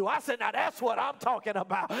work to do." I said, "Now that's what I'm talking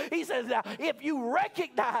about." He says, "Now if you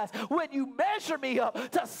recognize when you measure me up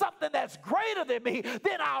to something that's greater than me,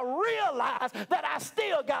 then I'll realize that I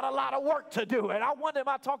still got a lot of work to do." And I wonder, am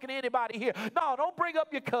I talking to anybody here? No, don't bring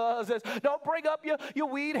up your cousins. Don't bring up your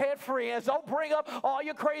weed head friends. Don't bring up all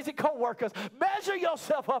your crazy coworkers. Measure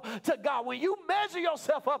yourself up to God. When you measure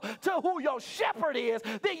yourself up to who your shepherd is,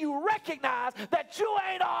 then you recognize that you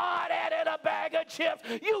ain't all that in a bag of chips.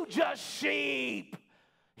 You just sheep.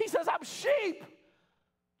 He says, "I'm sheep.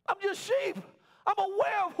 I'm just sheep. I'm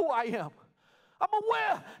aware of who I am." I'm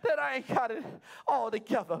aware that I ain't got it all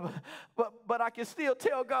together, but I can still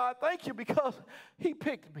tell God thank you because he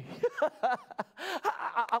picked me.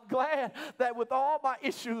 I'm glad that with all my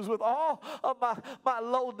issues, with all of my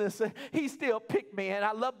lowness, he still picked me. And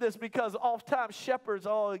I love this because oftentimes shepherds,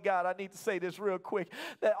 oh God, I need to say this real quick,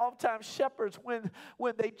 that oftentimes shepherds, when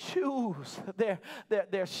they choose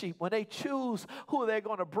their sheep, when they choose who they're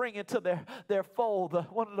going to bring into their fold,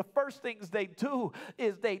 one of the first things they do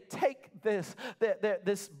is they take this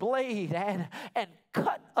blade and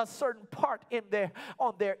cut a certain part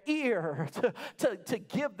on their ear to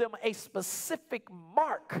give them a specific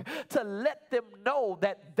mark to let them know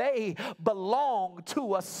that they belong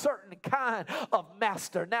to a certain kind of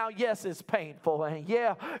master. Now, yes, it's painful, and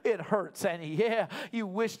yeah, it hurts, and yeah, you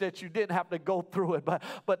wish that you didn't have to go through it,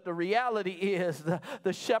 but the reality is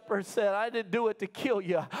the shepherd said, I didn't do it to kill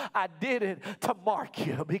you. I did it to mark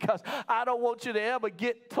you, because I don't want you to ever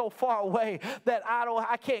get so far away that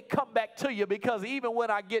I can't come back to you, because even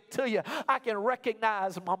when I get to you, I can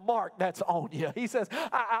recognize my mark that's on you. He says,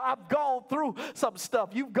 I've gone through some stuff.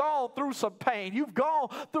 You've gone through some pain. You've gone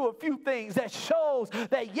through a few things that shows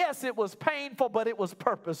that yes, it was painful, but it was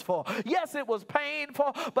purposeful. Yes, it was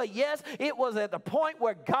painful, but yes, it was at the point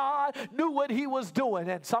where God knew what he was doing.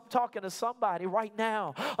 And so I'm talking to somebody right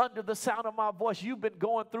now under the sound of my voice. You've been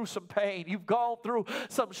going through some pain. You've gone through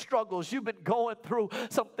some struggles. You've been going through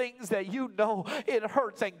some things that you know it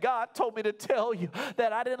hurts. And God told me to tell you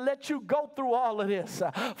that I didn't let you go through all of this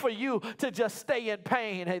for you to just stay in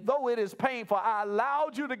pain. And though it is painful, I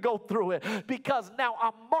allowed you to go through it because now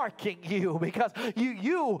I'm marking you, because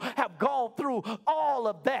you have gone through all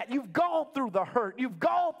of that. You've gone through the hurt. You've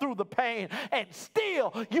gone through the pain, and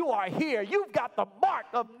still you are here. You've got the mark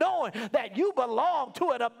of knowing that you belong to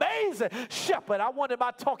an amazing shepherd. I wonder, am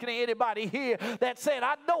I talking to anybody here that said,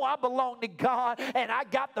 I know I belong to God and I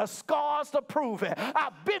got the scars to prove it.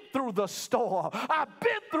 I've been through the storm. I've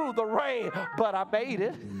been through the rain, but I made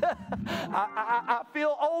it. I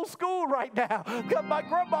feel old school right now because my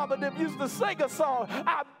grandmama them used to sing a song.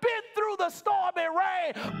 I've been through the storm and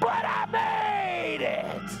rain, but I made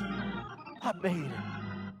it. I made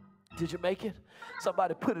it. Did you make it?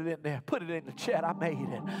 Somebody put it in there. Put it in the chat. I made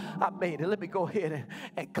it. I made it. Let me go ahead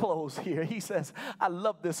and close here. He says, I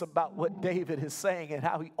love this about what David is saying and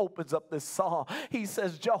how he opens up this song. He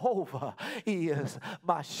says, Jehovah, he is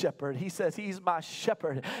my shepherd. He says, he's my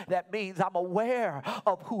shepherd. That means I'm aware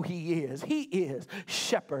of who he is. He is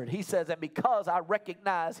shepherd. He says, and because I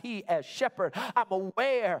recognize he as shepherd, I'm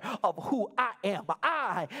aware of who I am.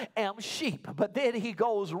 I am sheep. But then he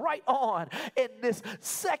goes right on in this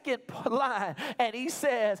second line, and he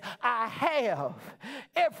says, I have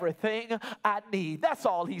everything I need. That's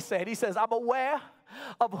all he said. He says, I'm aware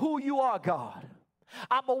of who you are, God.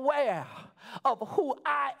 I'm aware of who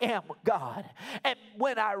I am, God. And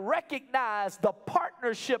when I recognize the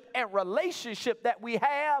partnership and relationship that we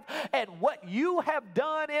have and what you have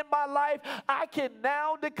done in my life, I can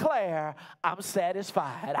now declare I'm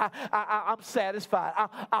satisfied. I'm satisfied.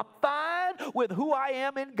 I'm fine with who I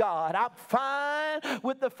am in God. I'm fine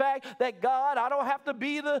with the fact that, God, I don't have to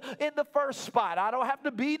be in the first spot. I don't have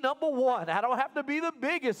to be number one. I don't have to be the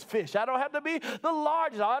biggest fish. I don't have to be the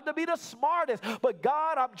largest. I don't have to be the smartest. But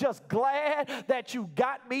God, I'm just glad that you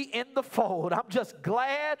got me in the fold. I'm just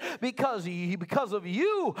glad because of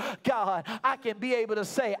you, God, I can be able to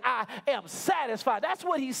say I am satisfied. That's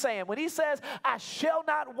what he's saying. When he says, I shall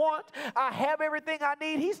not want, I have everything I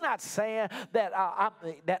need, he's not saying that,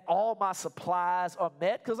 that all my supplies are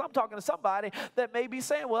met, because I'm talking to somebody that may be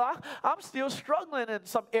saying, well, I'm still struggling in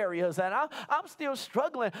some areas, and I'm still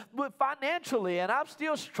struggling with financially, and I'm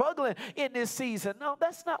still struggling in this season. No,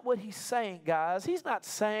 that's not what he's saying, guys. He's not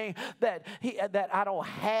saying that I don't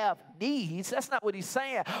have needs. That's not what he's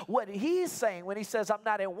saying. What he's saying when he says I'm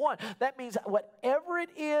not in want, that means whatever it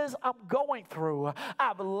is I'm going through,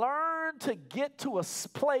 I've learned to get to a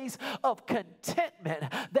place of contentment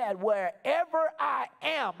that wherever I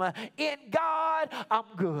am in God, I'm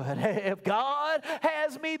good. If God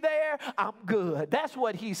has me there, I'm good. That's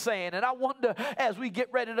what he's saying. And I wonder, as we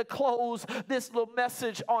get ready to close this little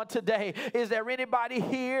message on today, is there anybody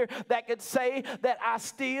here that could say that I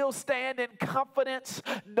still stand in confidence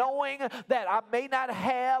knowing that I may not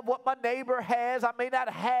have what my neighbor has, I may not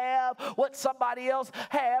have what somebody else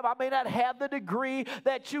have, I may not have the degree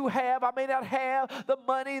that you have, I may not have the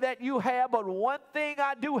money that you have, but one thing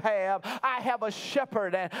I do have, I have a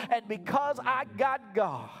shepherd, and because I got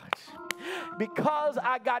God, Because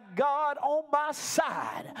I got God on my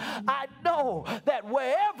side, I know that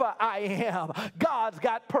wherever I am, God's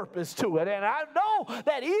got purpose to it. And I know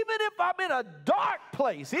that even if I'm in a dark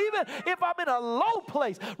place, even if I'm in a low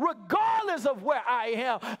place, regardless of where I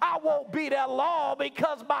am, I won't be there long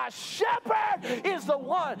because my shepherd is the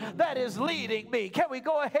one that is leading me. Can we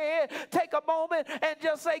go ahead, take a moment and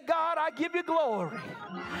just say, God, I give you glory.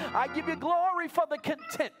 I give you glory for the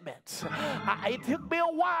contentment. It took me a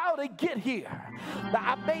while to get here. Now,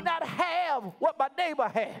 I may not have what my neighbor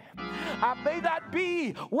had. I may not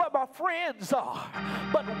be where my friends are.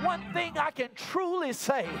 But one thing I can truly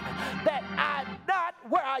say, that I'm not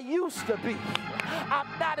where I used to be. I'm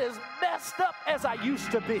not as messed up as I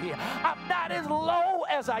used to be. I'm not as low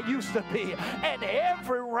as I used to be. And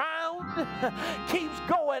every round keeps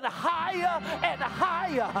going higher and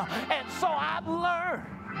higher. And so I've learned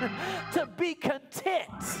to be content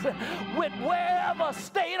with wherever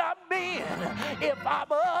state I'm in. If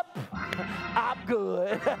I'm up, I'm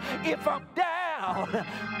good. If I'm down,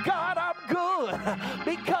 God, I'm good.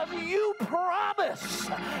 Because you promise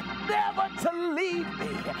never to leave me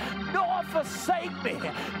nor forsake me.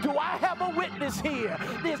 Do I have a witness here?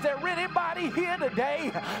 Is there anybody here today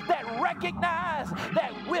that recognize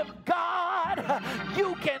that with God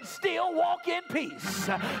you can still walk in peace?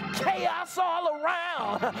 Chaos all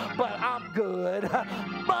around, but I'm good.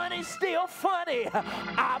 Money's still funny,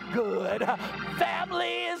 I'm good.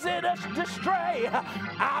 Family is in a stray,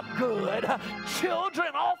 I'm good.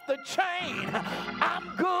 Children off the chain,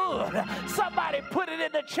 I'm good. Somebody put it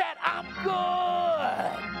in the chat, I'm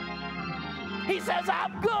good. He says,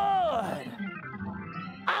 I'm good.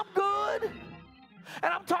 I'm good.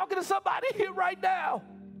 And I'm talking to somebody here right now.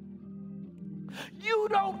 You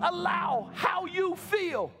don't allow how you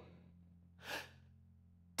feel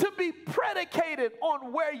to be predicated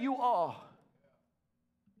on where you are.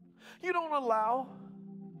 You don't allow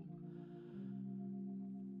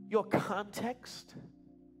your context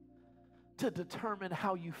to determine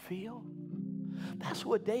how you feel. That's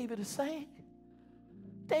what David is saying.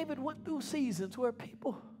 David went through seasons where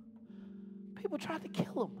people tried to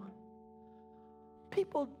kill him.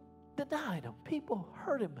 People denied him. People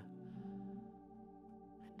hurt him.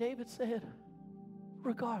 And David said,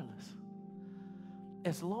 regardless,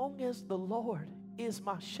 as long as the Lord is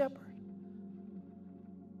my shepherd,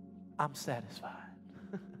 I'm satisfied.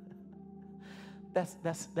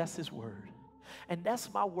 That's his word. And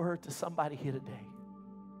that's my word to somebody here today.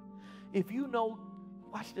 If you know,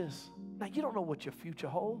 watch this. Now, you don't know what your future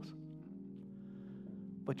holds,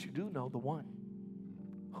 but you do know the one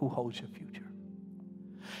who holds your future.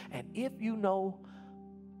 And if you know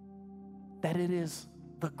that it is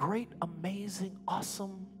the great, amazing,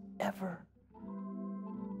 awesome, ever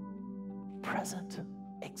present,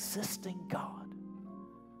 existing God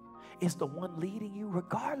is the one leading you,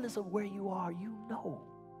 regardless of where you are, you know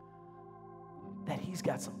that he's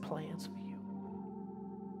got some plans for you.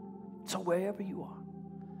 So wherever you are,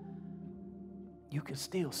 you can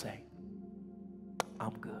still say,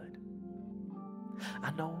 I'm good.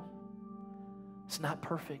 I know it's not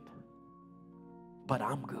perfect, but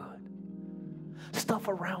I'm good. Stuff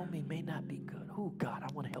around me may not be good. Oh, God,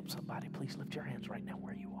 I want to help somebody. Please lift your hands right now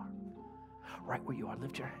where you are. Right where you are,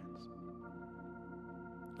 lift your hands.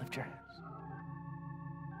 Lift your hands.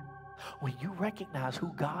 When you recognize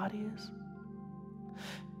who God is,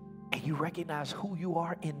 and you recognize who you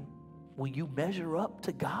are when you measure up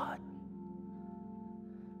to God,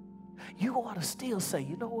 you ought to still say,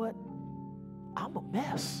 you know what? I'm a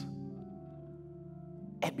mess.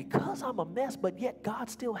 And because I'm a mess, but yet God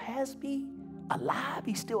still has me alive.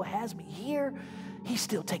 He still has me here. He's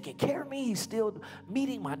still taking care of me. He's still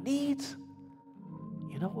meeting my needs.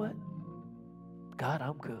 You know what? God,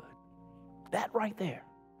 I'm good. That right there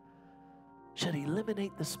should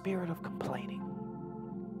eliminate the spirit of complaining.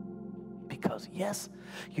 Because yes,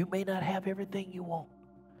 you may not have everything you want,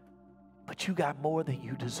 but you got more than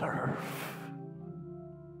you deserve.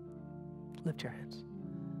 Lift your hands.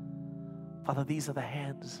 Father, these are the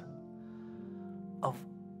hands of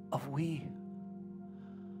we,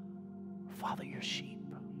 Father, your sheep.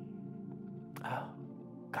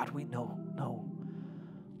 God, we know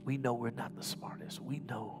we're not the smartest. We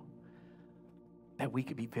know that we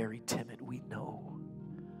could be very timid. We know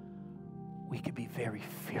we could be very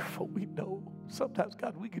fearful. We know sometimes,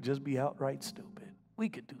 God, we could just be outright stupid. We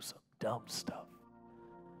could do some dumb stuff.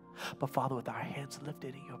 But Father, with our hands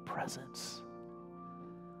lifted in your presence,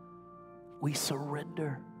 we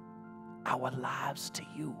surrender our lives to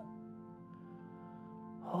you.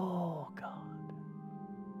 Oh, God.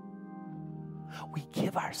 We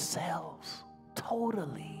give ourselves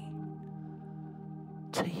totally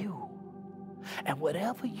to you. And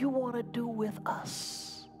whatever you want to do with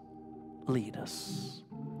us, lead us.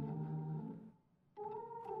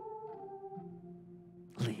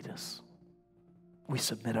 Lead us. We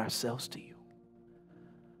submit ourselves to you.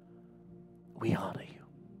 We honor you.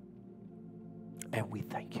 And we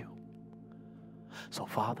thank you. So,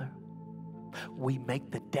 Father, we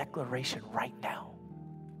make the declaration right now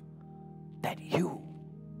that you,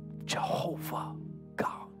 Jehovah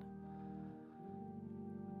God,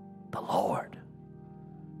 the Lord,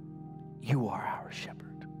 you are our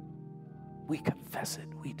shepherd. We confess it.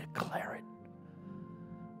 We declare it.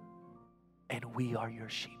 And we are your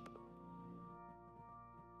sheep.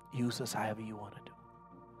 Use us however you want to do.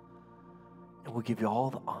 And we'll give you all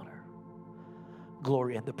the honor,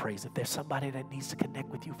 glory, and the praise. If there's somebody that needs to connect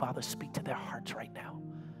with you, Father, speak to their hearts right now.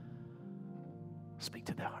 Speak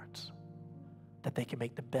to their hearts, that they can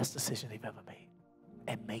make the best decision they've ever made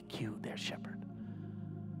and make you their shepherd.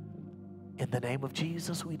 In the name of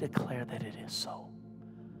Jesus, we declare that it is so.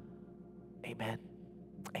 Amen.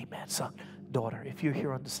 Amen. Son, daughter, if you're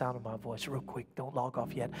here on the sound of my voice, real quick, don't log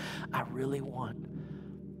off yet. I really want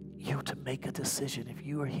you to make a decision. If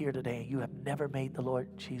you are here today and you have never made the Lord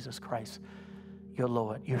Jesus Christ your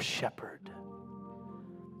Lord, your shepherd,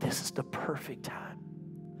 this is the perfect time.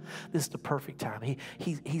 This is the perfect time.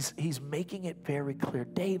 He's making it very clear.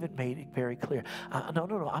 David made it very clear.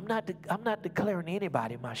 No. I'm not declaring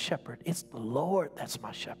anybody my shepherd. It's the Lord that's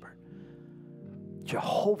my shepherd.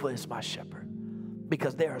 Jehovah is my shepherd.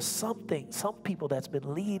 Because there are some people that's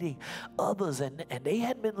been leading others, and they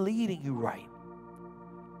hadn't been leading you right.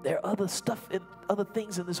 There are other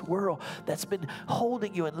things in this world that's been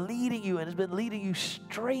holding you and leading you, and has been leading you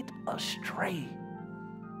straight astray.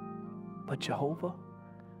 But Jehovah,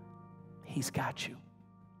 He's got you.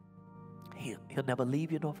 He'll never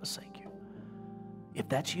leave you nor forsake you. If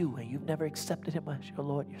that's you and you've never accepted Him as your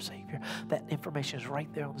Lord, your Savior, that information is right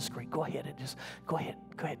there on the screen. Go ahead and just go ahead,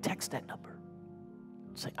 text that number.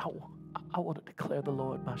 Say, I want to declare the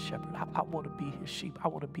Lord my shepherd. I want to be His sheep. I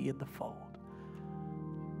want to be in the fold.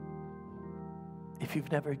 If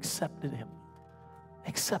you've never accepted Him,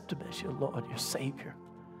 accept Him as your Lord, your Savior.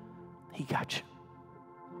 He got you.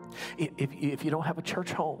 If you don't have a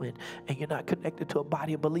church home and you're not connected to a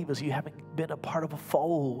body of believers, you haven't been a part of a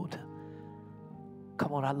fold,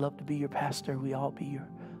 come on, I'd love to be your pastor. We all be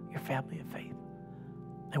your family of faith.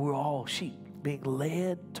 And we're all sheep being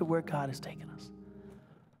led to where God is taking us.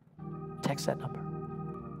 Text that number.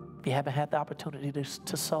 If you haven't had the opportunity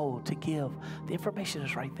to sow, to give, the information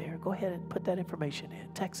is right there. Go ahead and put that information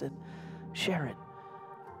in. Text it. Share it.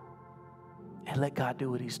 And let God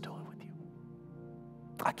do what He's doing with you.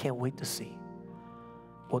 I can't wait to see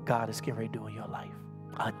what God is getting ready to do in your life.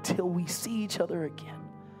 Until we see each other again,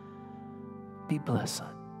 be blessed,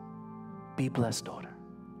 son. Be blessed, daughter.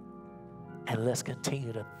 And let's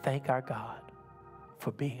continue to thank our God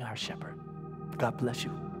for being our shepherd. God bless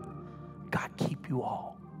you. God keep you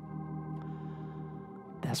all.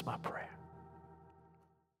 That's my prayer.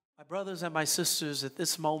 My brothers and my sisters, at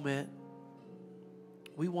this moment,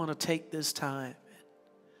 we want to take this time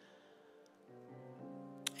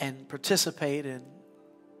and participate in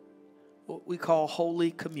what we call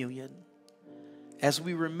Holy Communion as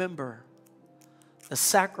we remember the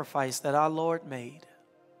sacrifice that our Lord made,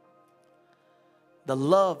 the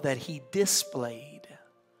love that He displayed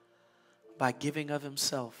by giving of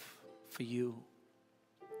Himself for you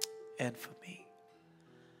and for me.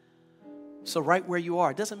 So right where you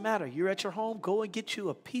are, it doesn't matter. You're at your home, go and get you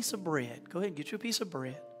a piece of bread. Go ahead and get you a piece of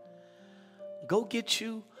bread. Go get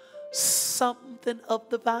you something of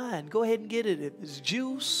the vine. Go ahead and get it. If it's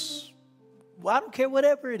juice, well, I don't care,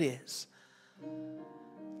 whatever it is.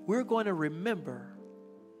 We're going to remember.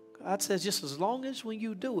 God says just as long as when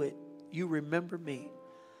you do it, you remember me.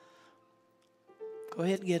 Go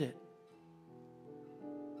ahead and get it.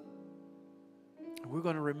 We're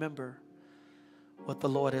going to remember what the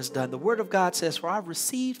Lord has done. The Word of God says, for I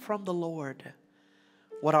received from the Lord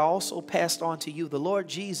what I also passed on to you. The Lord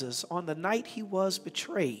Jesus, on the night He was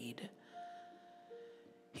betrayed,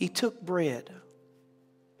 He took bread,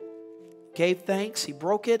 gave thanks, He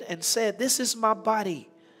broke it, and said, this is my body,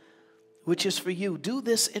 which is for you. Do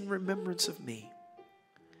this in remembrance of me.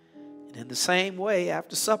 And in the same way,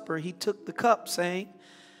 after supper, He took the cup, saying,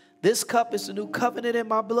 this cup is the new covenant in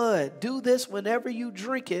my blood. Do this whenever you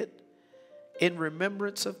drink it in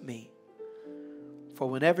remembrance of me. For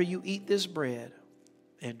whenever you eat this bread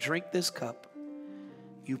and drink this cup,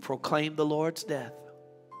 you proclaim the Lord's death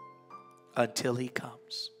until He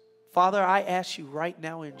comes. Father, I ask you right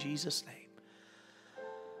now in Jesus' name,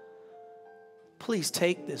 please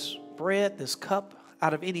take this bread, this cup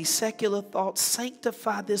out of any secular thought.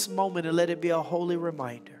 Sanctify this moment and let it be a holy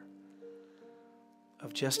reminder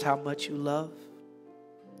of just how much you love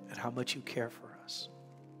and how much you care for us.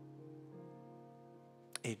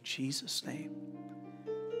 In Jesus' name,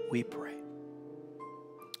 we pray.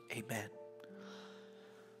 Amen.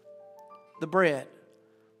 The bread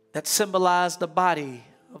that symbolized the body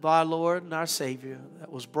of our Lord and our Savior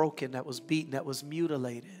that was broken, that was beaten, that was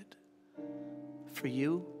mutilated for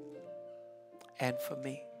you and for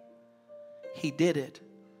me. He did it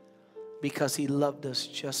because he loved us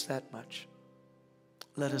just that much.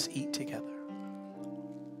 Let us eat together.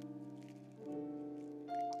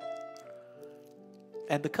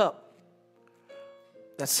 And the cup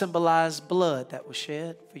that symbolized blood that was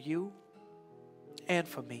shed for you and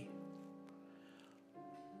for me.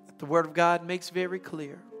 The Word of God makes very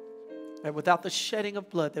clear that without the shedding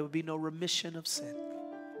of blood, there would be no remission of sin.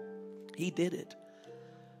 He did it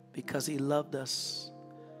because he loved us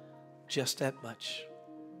just that much.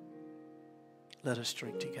 Let us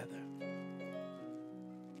drink together.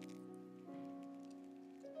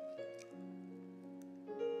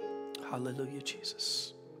 Hallelujah,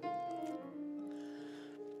 Jesus.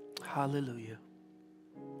 Hallelujah.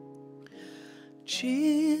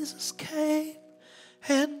 Jesus came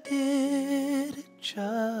and did it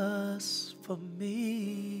just for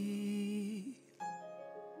me.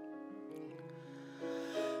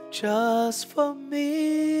 Just for me.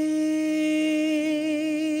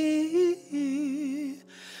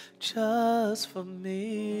 Just for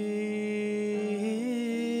me.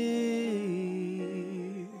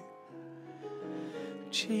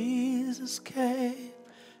 Jesus came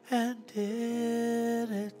and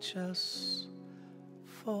did it just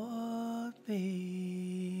for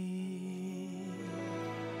me.